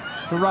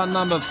for run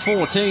number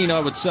 14, I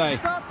would say.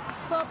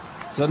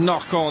 It's a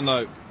knock on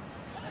though.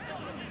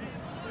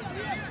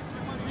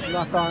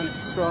 Knock on,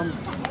 scrum.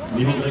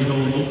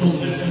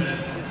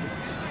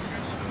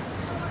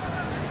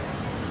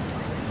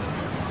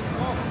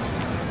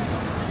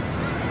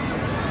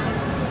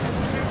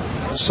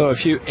 So a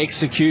few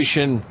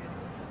execution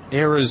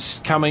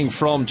errors coming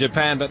from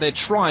Japan, but they're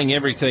trying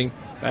everything.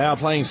 They are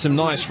playing some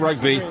nice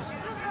rugby.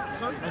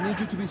 I need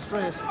you to be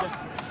straight.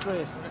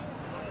 Straight.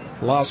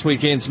 Last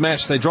weekend's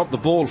match, they dropped the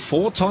ball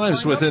 4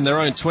 times within their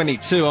own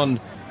 22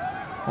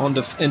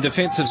 in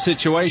defensive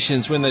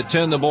situations when they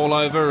turned the ball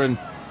over and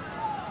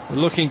were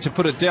looking to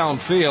put it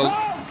downfield.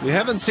 We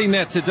haven't seen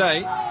that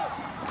today.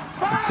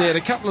 Instead,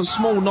 a couple of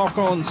small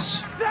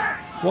knock-ons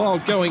while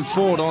going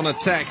forward on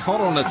attack, hot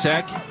on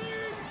attack.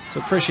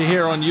 So pressure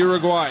here on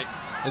Uruguay.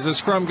 As the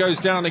scrum goes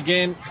down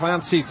again,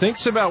 Clancy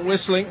thinks about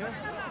whistling,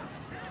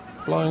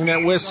 blowing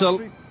that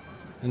whistle.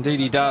 Indeed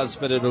he does,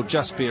 but it'll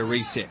just be a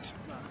reset.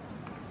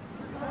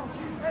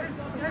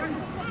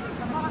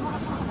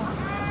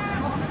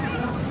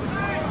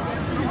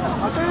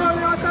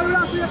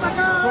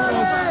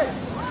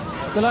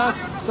 The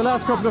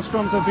last couple of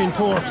scrums have been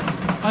poor.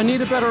 I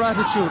need a better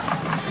attitude.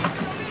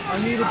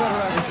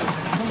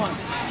 Come on.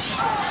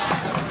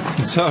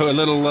 So a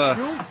little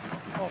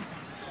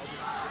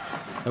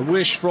a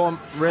wish from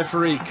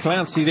referee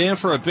Clancy there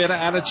for a better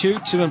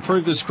attitude to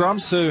improve the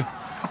scrums. So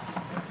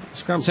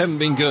scrums haven't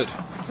been good.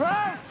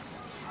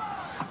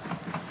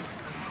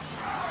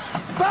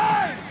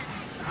 Bang!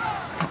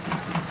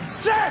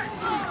 Set!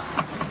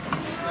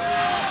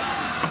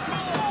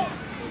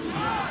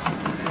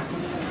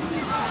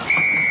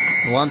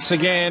 Once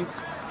again.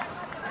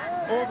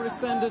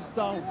 Overextended,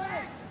 down.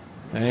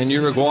 And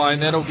Uruguay,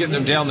 and that'll get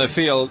them down the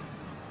field.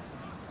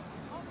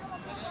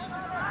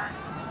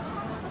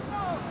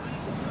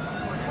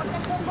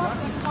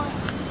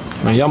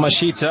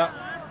 Yamashita,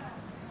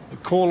 a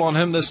call on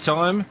him this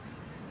time.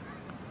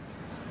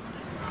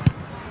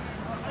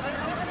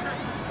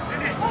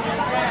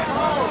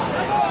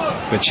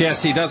 But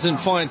Chassis doesn't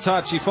find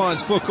touch, he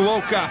finds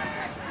Fukuoka.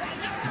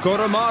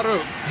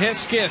 Goromaru,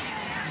 Hesketh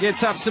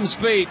gets up some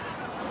speed.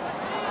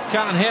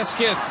 Khan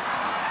Hesketh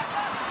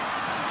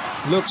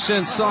looks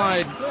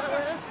inside.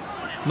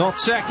 Not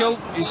tackled,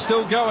 he's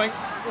still going.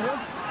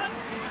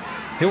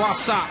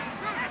 Hiwasa,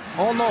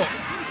 oh no.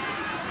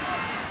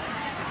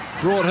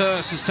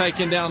 Broadhurst is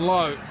taken down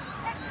low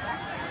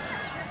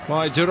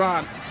by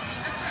Durant.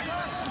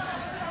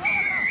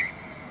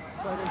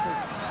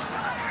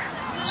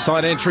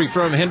 Side entry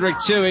from Hendrik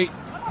Tui.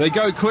 They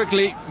go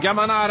quickly.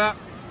 Gamanara.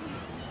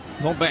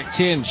 Not back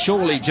 10.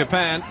 Surely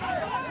Japan.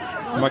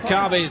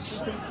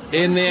 Makabe's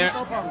in there.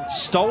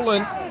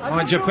 Stolen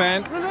by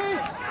Japan.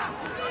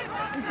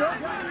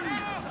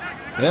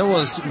 There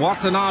was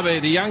Watanabe,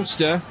 the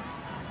youngster.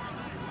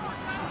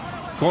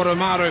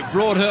 Goromaru.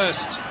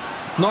 Broadhurst.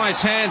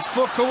 Nice hands.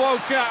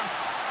 Fukuoka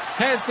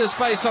has the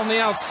space on the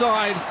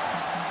outside.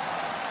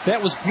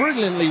 That was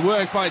brilliantly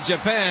worked by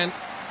Japan.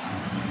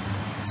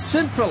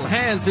 Simple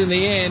hands in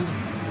the end.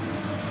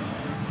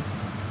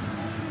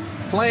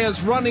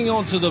 Players running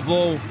onto the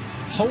ball,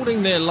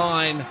 holding their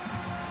line.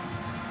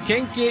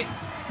 Kenki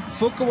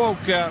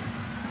Fukuoka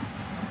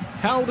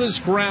held his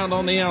ground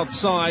on the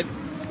outside.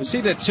 We see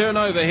the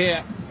turnover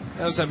here.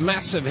 That was a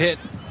massive hit.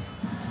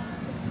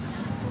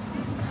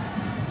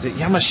 Is it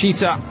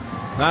Yamashita?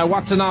 No,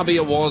 Watanabe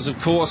it was, of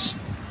course.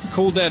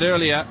 Called that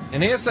earlier.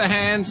 And here's the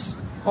hands.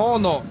 Oh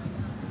no.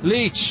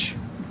 Leach.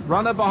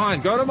 Runner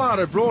behind.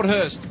 Goromaru,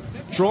 Broadhurst.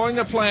 Drawing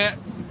the player.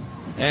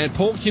 And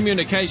poor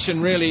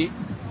communication, really.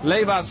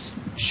 Levas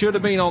should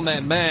have been on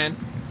that man.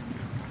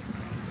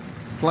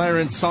 Player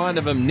inside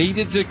of him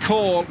needed to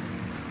call.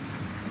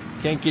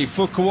 Kenki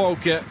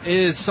Fukuoka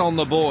is on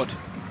the board.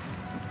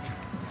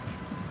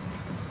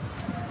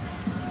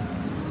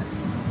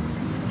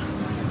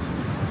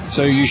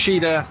 So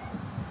Yoshida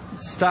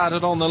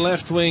started on the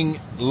left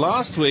wing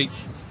last week.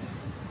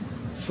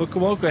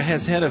 Fukuoka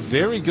has had a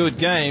very good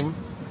game.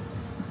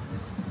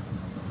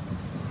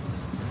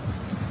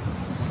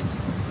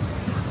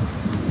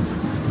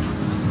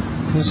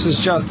 This is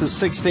just the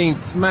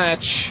 16th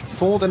match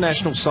for the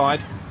national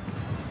side.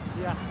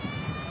 Yeah,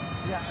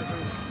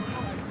 agreed.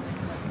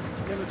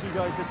 The other two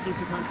guys, let's keep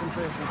the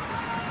concentration.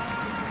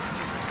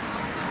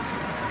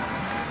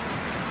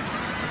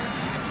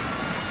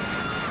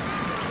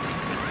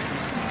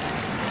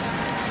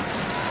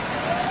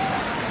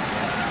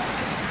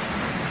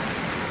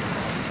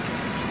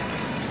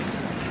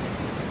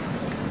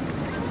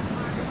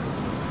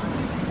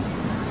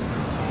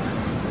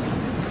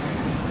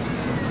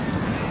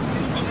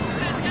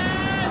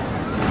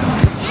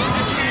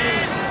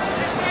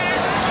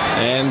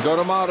 And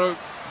Goromaru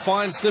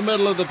finds the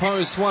middle of the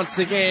post once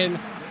again.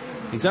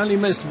 He's only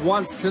missed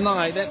once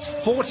tonight. That's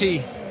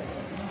 40-0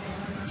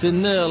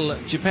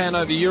 Japan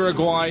over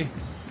Uruguay.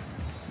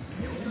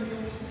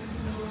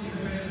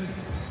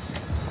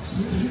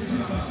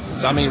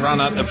 Dummy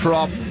run at the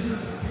prop.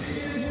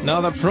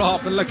 Another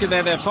prop, and look at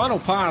that. Their final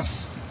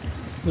pass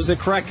was the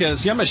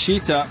crackers.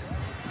 Yamashita.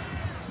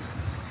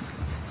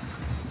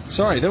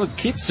 Sorry, that was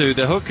Kitsu,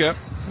 the hooker,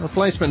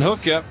 replacement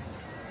hooker.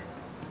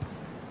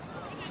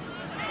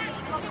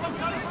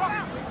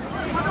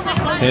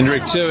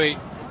 Hendrik Tui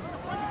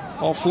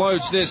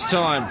offloads this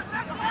time.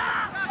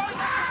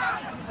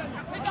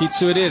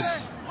 Kitsu it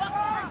is.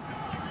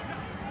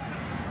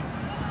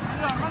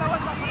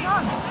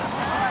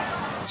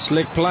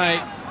 Slick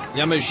play.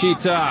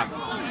 Yamashita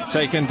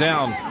taken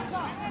down.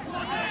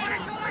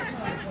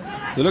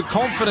 They look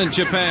confident,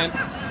 Japan.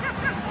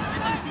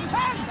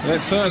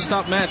 That first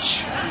up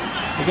match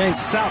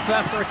against South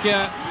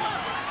Africa.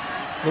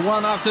 The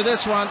one after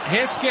this one,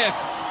 Hesketh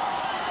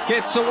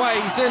gets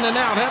away, he's in and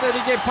out. How did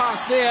he get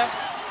past there?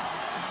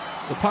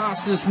 The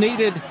pass is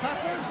needed.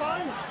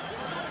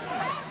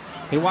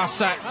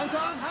 Iwasak Hands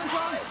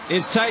on.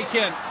 is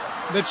taken,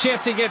 but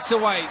Chessie gets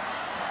away.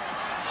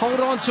 Hold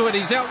on to it,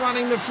 he's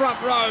outrunning the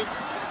front row.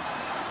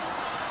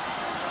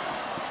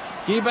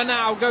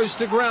 Gibanao goes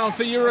to ground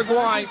for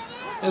Uruguay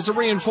as the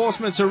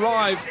reinforcements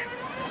arrive.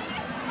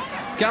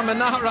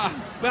 Gamanara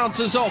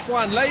bounces off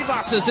one.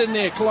 Levas is in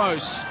there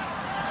close.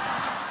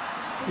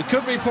 It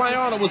could be play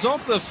on. It was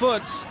off the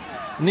foot.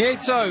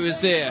 Nieto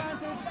is there.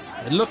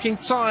 They're looking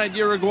tired,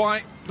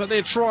 Uruguay, but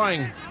they're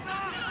trying.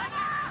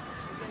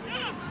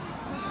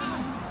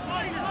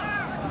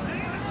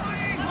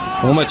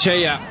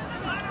 Umachea.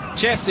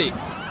 Chessie.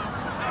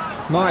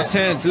 Nice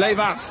hands.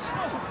 Levas.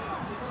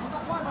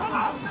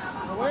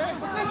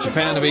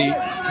 Japan to be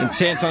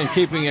intent on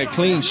keeping a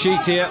clean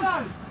sheet here.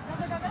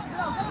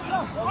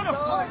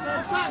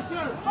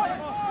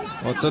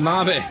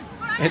 Watanabe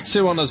hit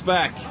two on his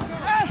back.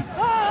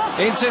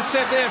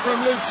 Intercept there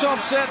from Luke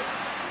Thompson.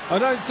 I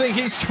don't think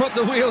he's got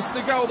the wheels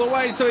to go all the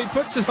way, so he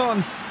puts it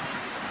on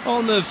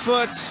the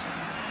foot.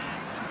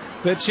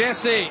 But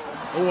Chessie,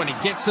 oh, and he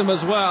gets him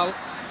as well.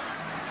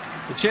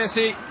 But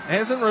Chessie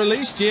hasn't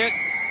released yet.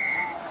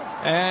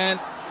 And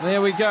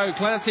there we go.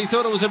 Clancy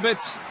thought it was a bit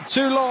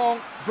too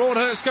long.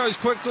 Broadhurst goes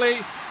quickly.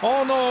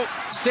 Oh no,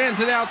 sends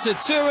it out to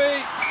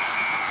Tui.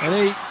 And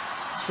he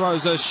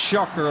throws a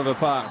shocker of a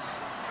pass.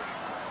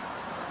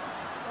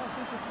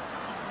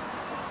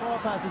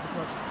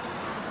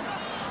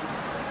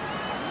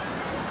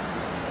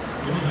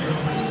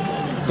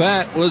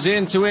 That was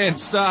end-to-end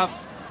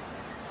stuff.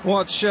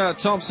 Watch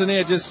Thompson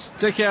here just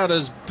stick out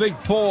his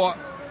big paw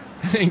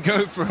and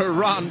go for a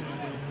run.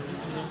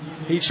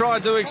 He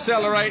tried to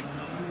accelerate,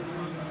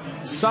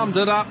 summed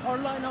it up,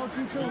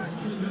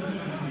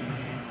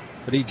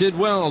 but he did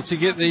well to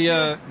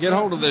get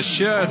hold of the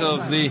shirt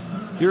of the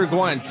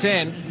Uruguayan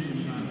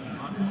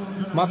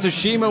 10.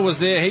 Matsushima was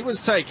there. He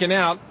was taken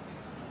out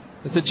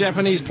as the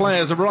Japanese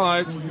players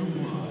arrived.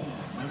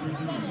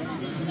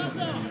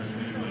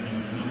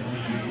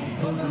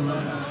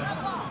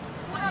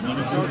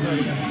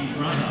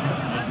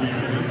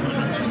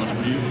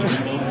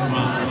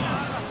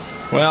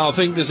 Well, I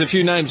think there's a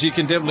few names you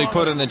can definitely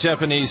put in the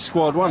Japanese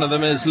squad. One of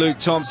them is Luke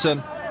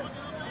Thompson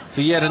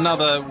for yet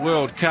another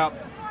World Cup.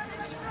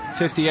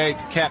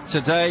 58th cap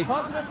today.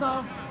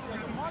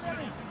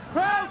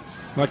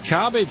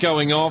 Makabe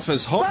going off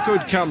as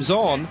Hopgood comes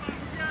on.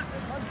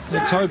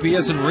 Let's hope he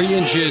hasn't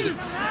re-injured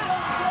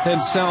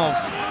himself.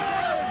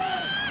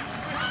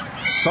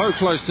 So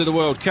close to the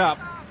World Cup.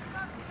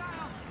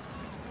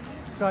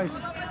 Guys,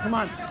 come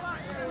on.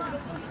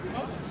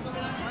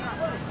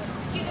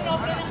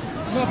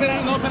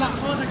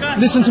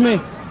 Listen to me.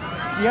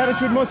 The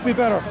attitude must be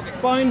better.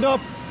 Bind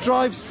up,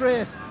 drive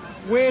straight,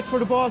 wait for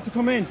the ball to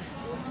come in.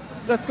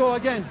 Let's go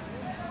again.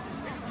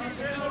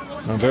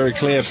 Well, very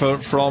clear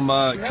from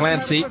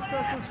Clancy.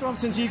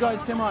 Since you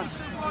guys came on,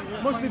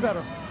 must be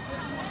better.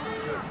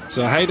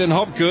 So Hayden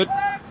Hopgood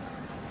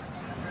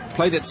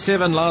played at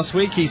 7 last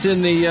week. He's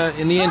in the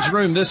engine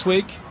room this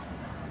week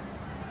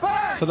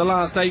for the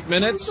last 8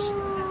 minutes.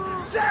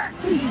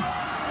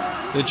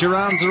 The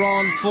Girons are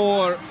on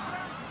for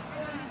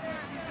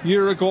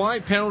Uruguay.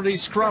 Penalty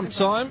scrum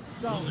time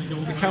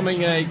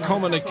becoming a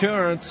common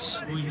occurrence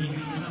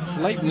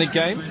late in the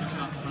game.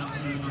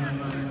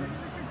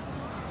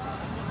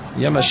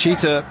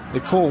 Yamashita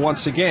the call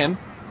once again.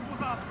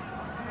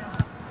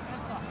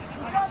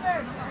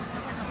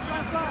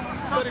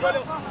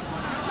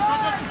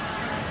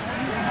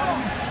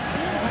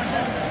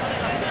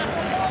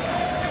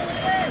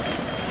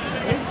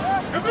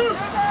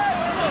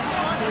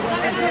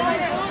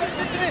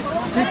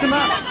 Keep them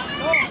out.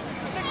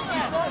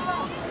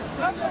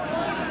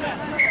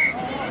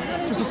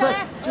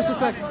 Just a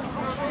sec.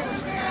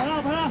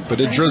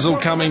 But a drizzle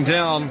coming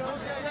down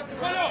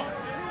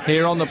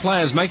here on the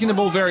players, making the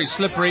ball very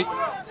slippery.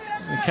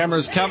 The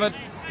camera's covered.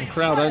 The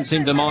crowd don't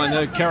seem to mind.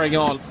 They're carrying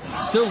on.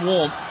 Still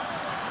warm.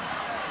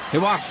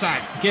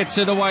 Iwasak gets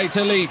it away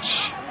to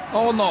Leach.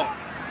 Oh no.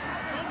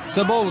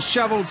 The ball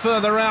shoveled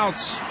further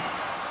out.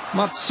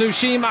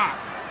 Matsushima.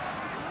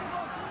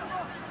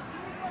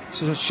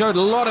 So showed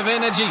a lot of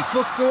energy.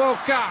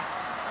 Fukuoka.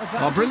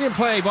 Oh, brilliant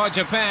play by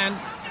Japan.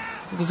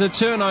 There's a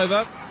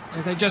turnover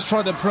as they just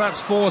tried to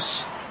perhaps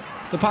force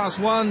the pass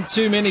one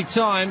too many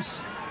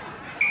times.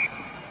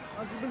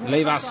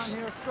 Levas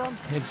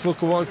and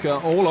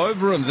Fukuoka all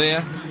over him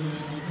there.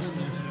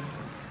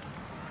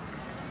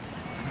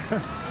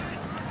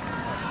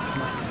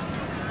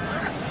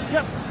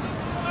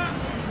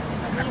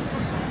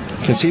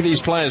 You can see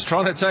these players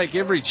trying to take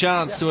every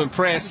chance to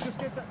impress.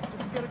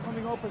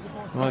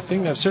 Well, I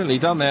think they've certainly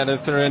done that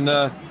if they're in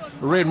a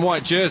red and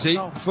white jersey.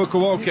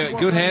 Fukuoka,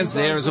 good hands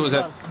there as it was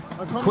a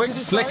quick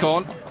flick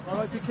on.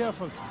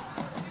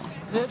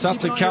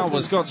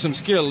 Tatakawa's got some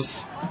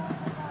skills.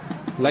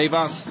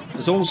 Levas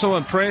is also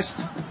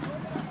impressed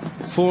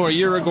for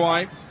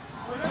Uruguay.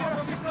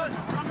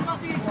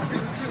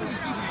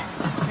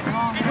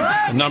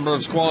 A number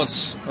of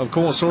squads, of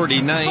course,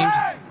 already named.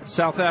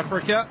 South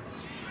Africa,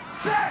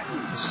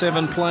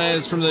 7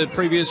 players from the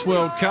previous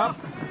World Cup.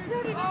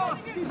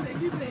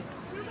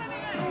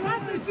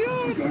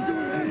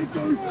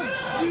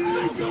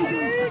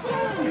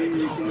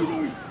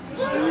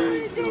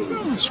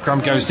 Scrum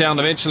goes down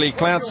eventually.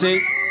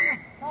 Clancy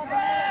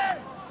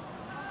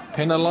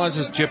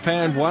penalises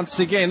Japan once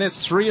again. That's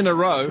 3 in a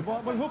row.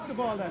 We'll hook the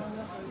ball then.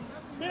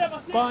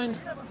 Bind.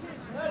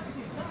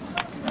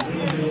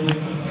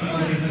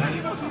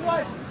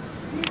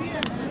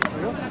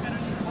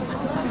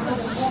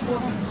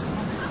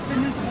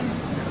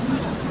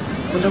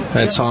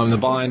 That time the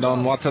bind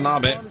on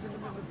Watanabe.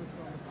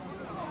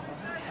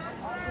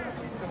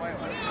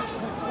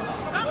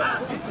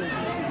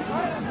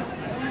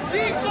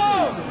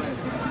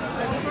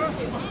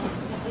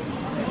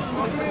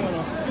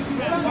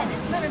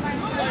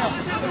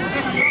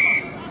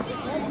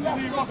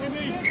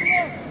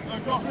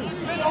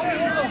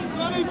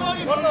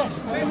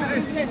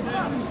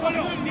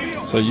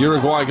 So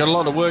Uruguay got a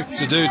lot of work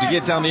to do to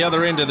get down the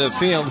other end of the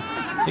field.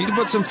 Need to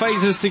put some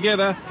phases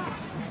together.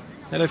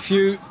 And a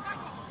few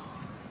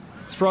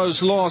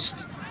throws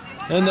lost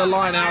in the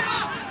line out,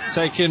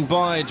 taken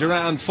by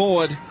Duran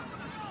forward.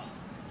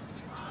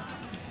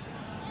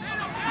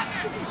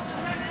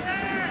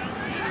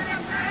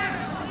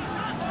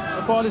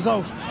 The ball is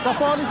out. The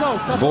ball is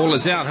out. The ball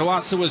is out.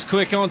 Hawasa was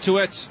quick onto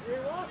it,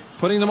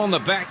 putting them on the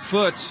back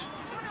foot.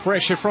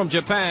 Pressure from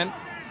Japan.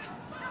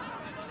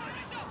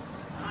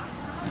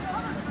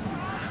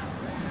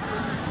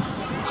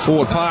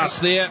 Forward pass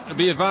there. It'll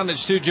be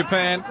advantage to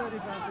Japan.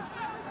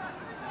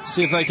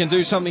 See if they can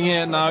do something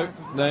here. No,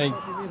 they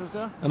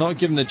are not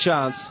given the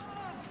chance.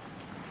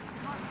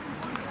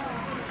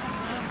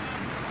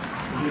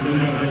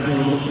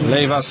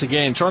 Levas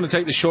again, trying to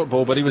take the short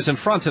ball, but he was in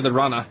front of the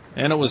runner,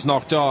 and it was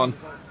knocked on.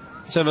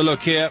 Let's have a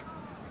look here.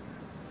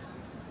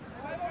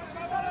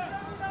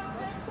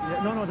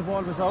 Yeah, no, the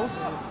ball was out.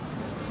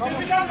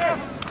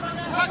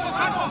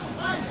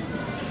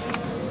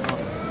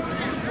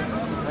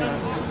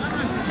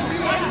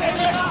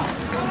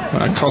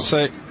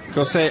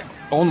 Kosei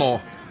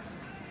Ono,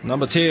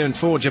 number 10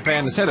 for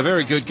Japan, has had a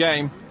very good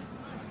game.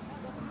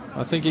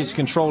 I think he's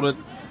controlled it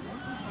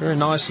very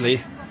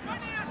nicely.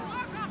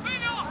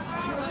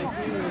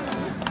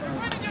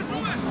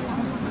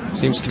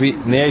 Seems to be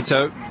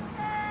Nieto.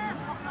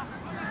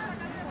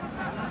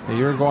 The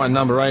Uruguayan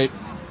number 8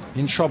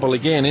 in trouble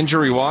again,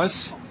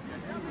 injury-wise.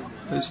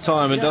 This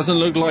time it doesn't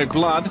look like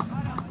blood.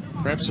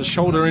 Perhaps a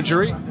shoulder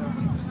injury.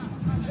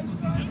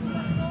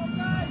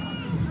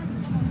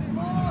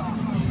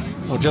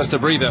 Or just a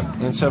breather.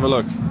 Let's have a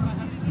look.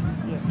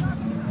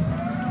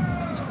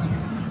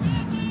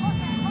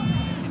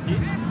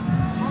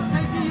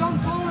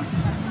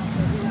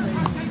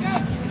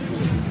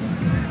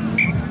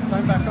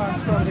 Time back on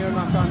scrum here,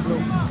 knocked on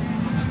blue.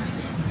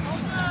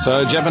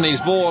 So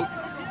Japanese ball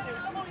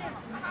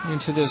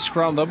into the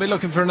scrum. They'll be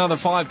looking for another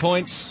 5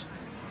 points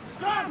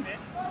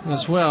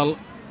as well.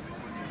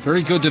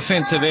 Very good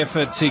defensive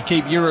effort to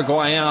keep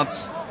Uruguay out.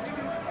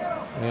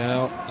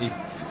 Well,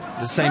 at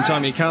the same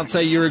time, you can't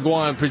say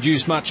Uruguay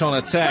produced much on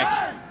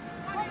attack.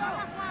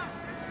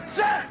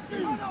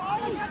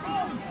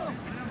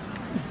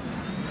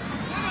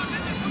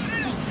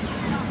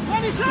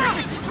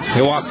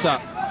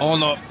 Hiwasa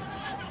Ono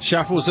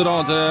shuffles it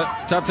on to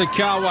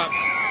Tatekawa.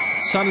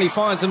 Suddenly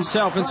finds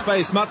himself in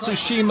space.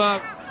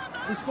 Matsushima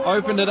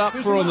opened it up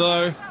for him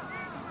though.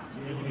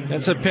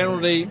 That's a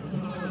penalty.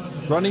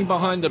 Running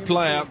behind the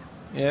player.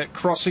 Yeah,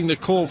 crossing the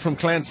call from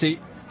Clancy.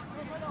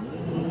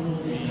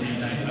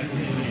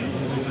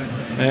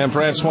 And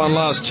perhaps one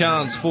last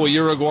chance for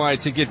Uruguay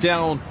to get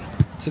down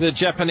to the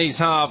Japanese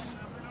half.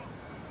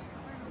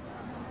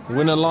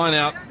 Win a line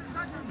out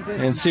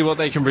and see what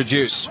they can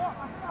produce.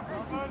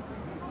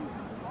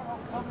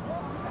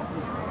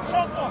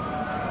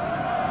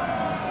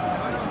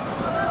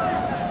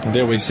 And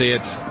there we see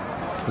it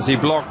as he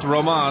blocked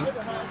Roman.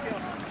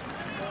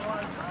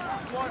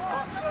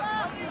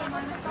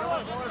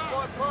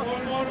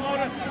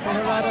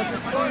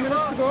 Just 3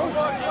 minutes to go.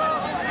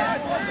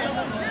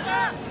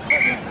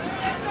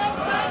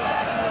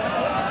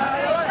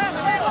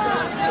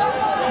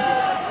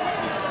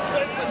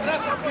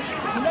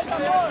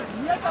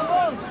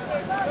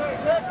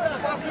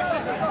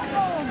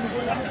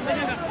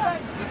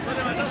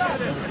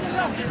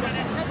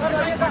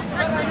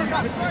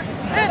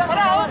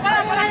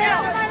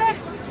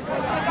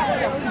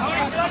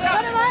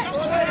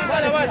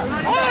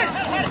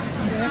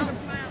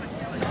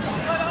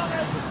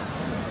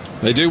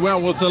 They do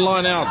well with the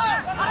line out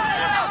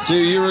to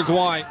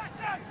Uruguay.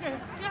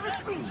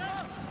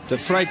 De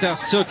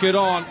Freitas took it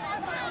on.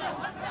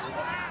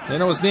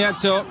 Then it was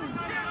Nieto.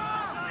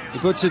 He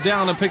puts it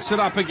down and picks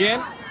it up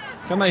again.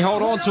 Can they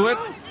hold on to it?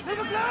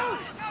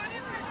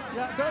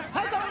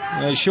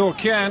 They sure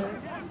can.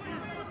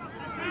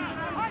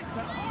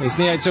 There's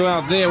Nieto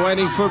out there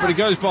waiting for it, but he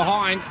goes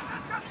behind.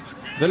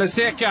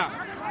 Villaseca.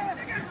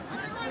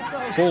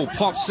 Ball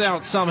pops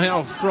out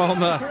somehow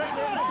from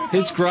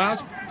his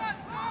grasp.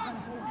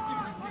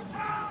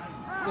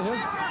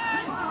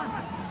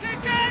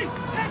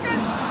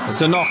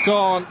 It's a knock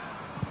on.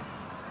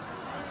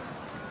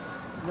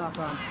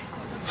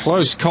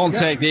 Close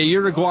contact there.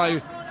 Uruguay,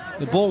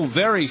 the ball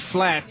very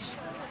flat.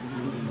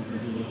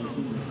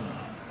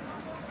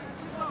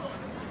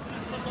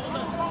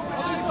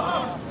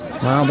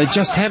 Well, they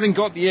just haven't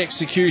got the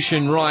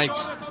execution right.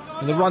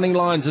 And the running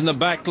lines and the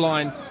back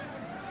line.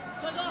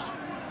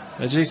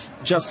 They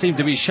just seem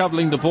to be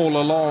shoveling the ball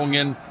along,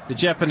 and the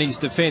Japanese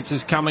defence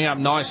is coming up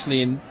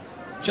nicely and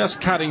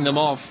just cutting them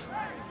off,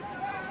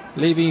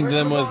 leaving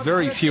them with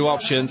very few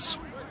options.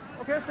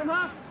 Okay, scrum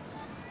half.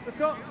 Let's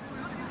go.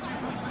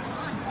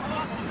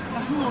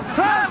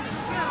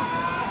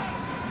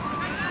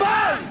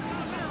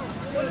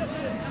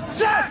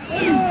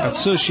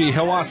 Atsushi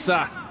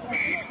Hawasa.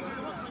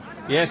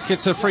 Yes,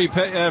 gets a free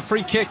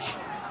kick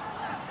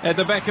at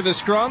the back of the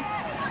scrum.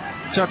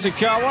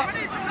 Tatakawa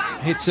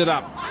hits it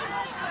up.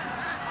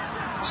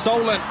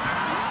 Stolen.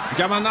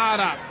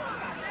 Gamanara.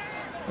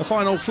 A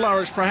final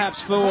flourish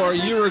perhaps for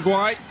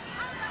Uruguay.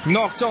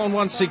 Knocked on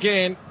once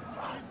again.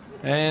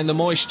 And the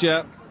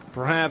moisture,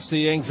 perhaps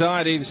the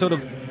anxiety, sort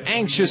of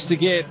anxious to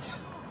get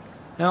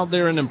out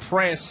there and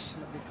impress.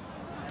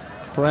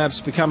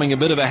 Perhaps becoming a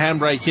bit of a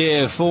handbrake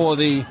here for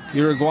the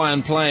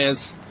Uruguayan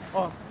players.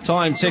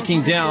 Time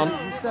ticking down.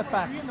 Step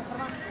back.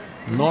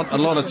 Not a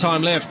lot of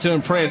time left to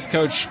impress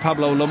Coach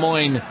Pablo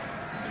Lemoyne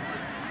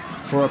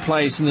for a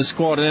place in the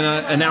squad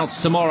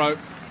announced tomorrow.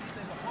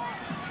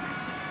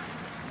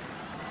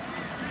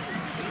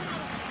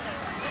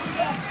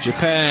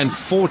 Japan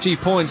 40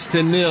 points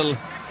to 0.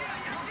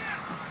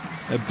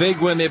 A big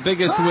win, their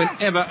biggest win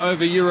ever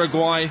over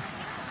Uruguay.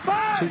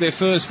 Took their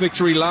first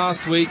victory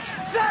last week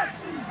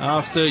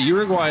after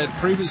Uruguay had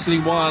previously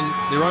won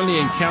their only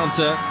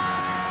encounter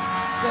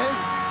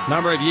a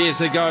number of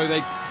years ago.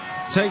 They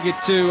take it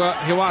to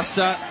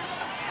Hiwasa.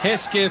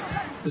 Hesketh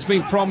has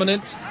been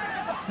prominent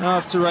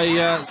after a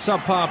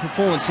subpar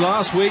performance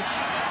last week.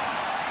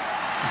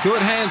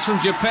 Good hands from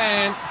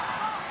Japan,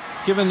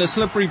 given the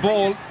slippery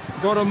ball.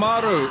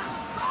 Goromaru.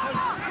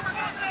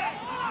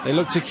 They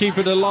look to keep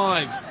it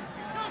alive.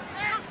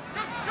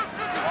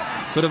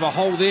 Bit of a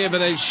hole there, but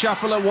they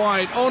shuffle it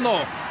wide.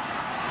 Ono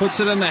puts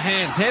it in the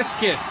hands.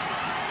 Hesketh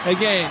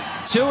again.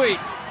 Tui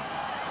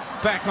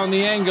back on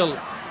the angle.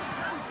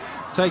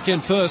 Taken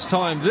first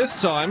time.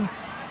 This time,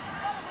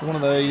 one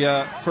of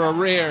the for a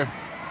rare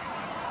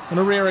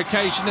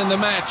occasion in the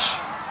match.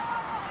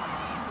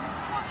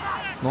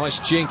 Nice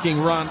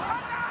jinking run.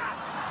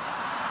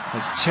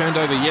 It's turned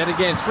over yet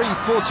again.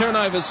 3-4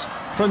 turnovers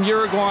from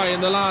Uruguay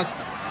in the last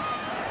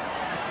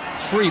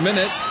 3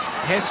 minutes.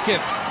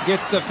 Hesketh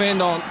gets the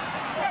fend on.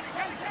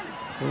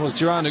 It was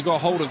Duran who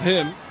got hold of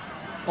him.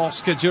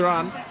 Oscar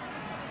Duran.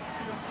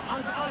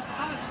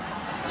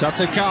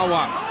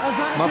 Tatakawa.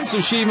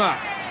 Matsushima.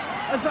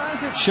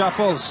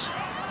 Shuffles.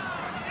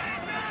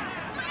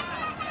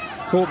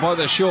 Caught by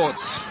the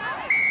shorts.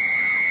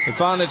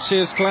 Advantage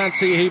says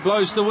Clancy. He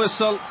blows the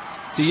whistle.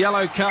 It's a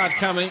yellow card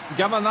coming.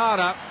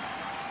 Gamanara.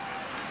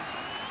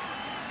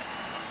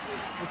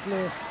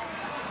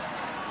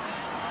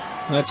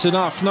 That's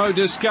enough. No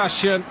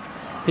discussion.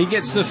 He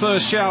gets the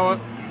first shower.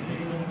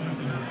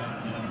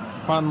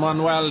 Juan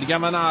Manuel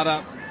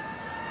Gamanara.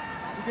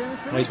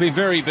 He's been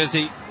very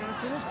busy.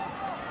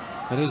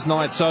 But his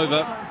night's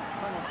over.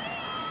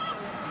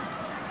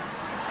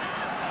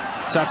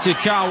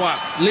 Tatsukawa,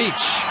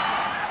 Leach.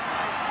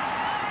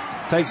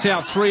 Takes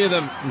out 3 of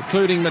them,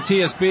 including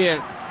Matthias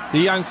Beer, the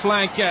young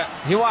flanker.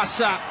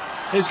 Hiwasa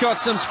has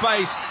got some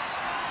space.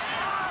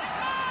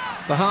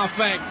 The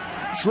halfback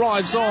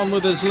drives on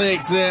with his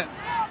legs there.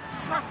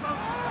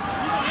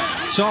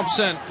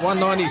 Thompson,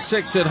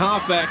 196 at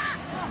halfback.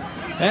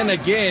 And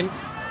again,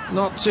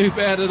 not too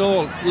bad at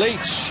all.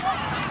 Leach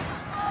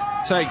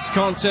takes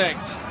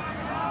contact.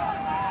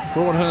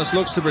 Broadhurst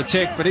looks to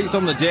protect, but he's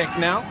on the deck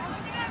now.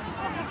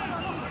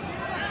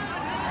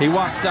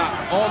 Hiwasa,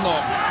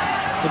 Ono.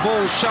 The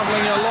ball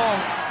shoveling along.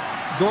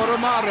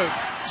 Goromaru,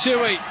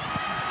 Tui.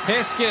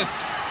 Hesketh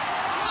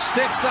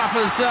steps up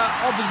as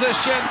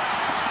opposition.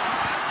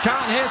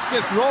 Can't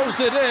Hesketh rolls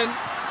it in.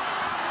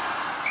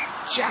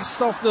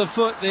 Just off the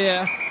foot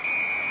there.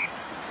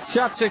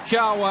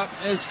 Tatakawa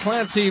as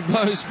Clancy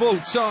blows full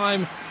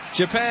time.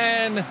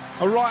 Japan,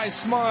 a wry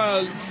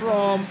smile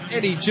from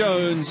Eddie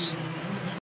Jones.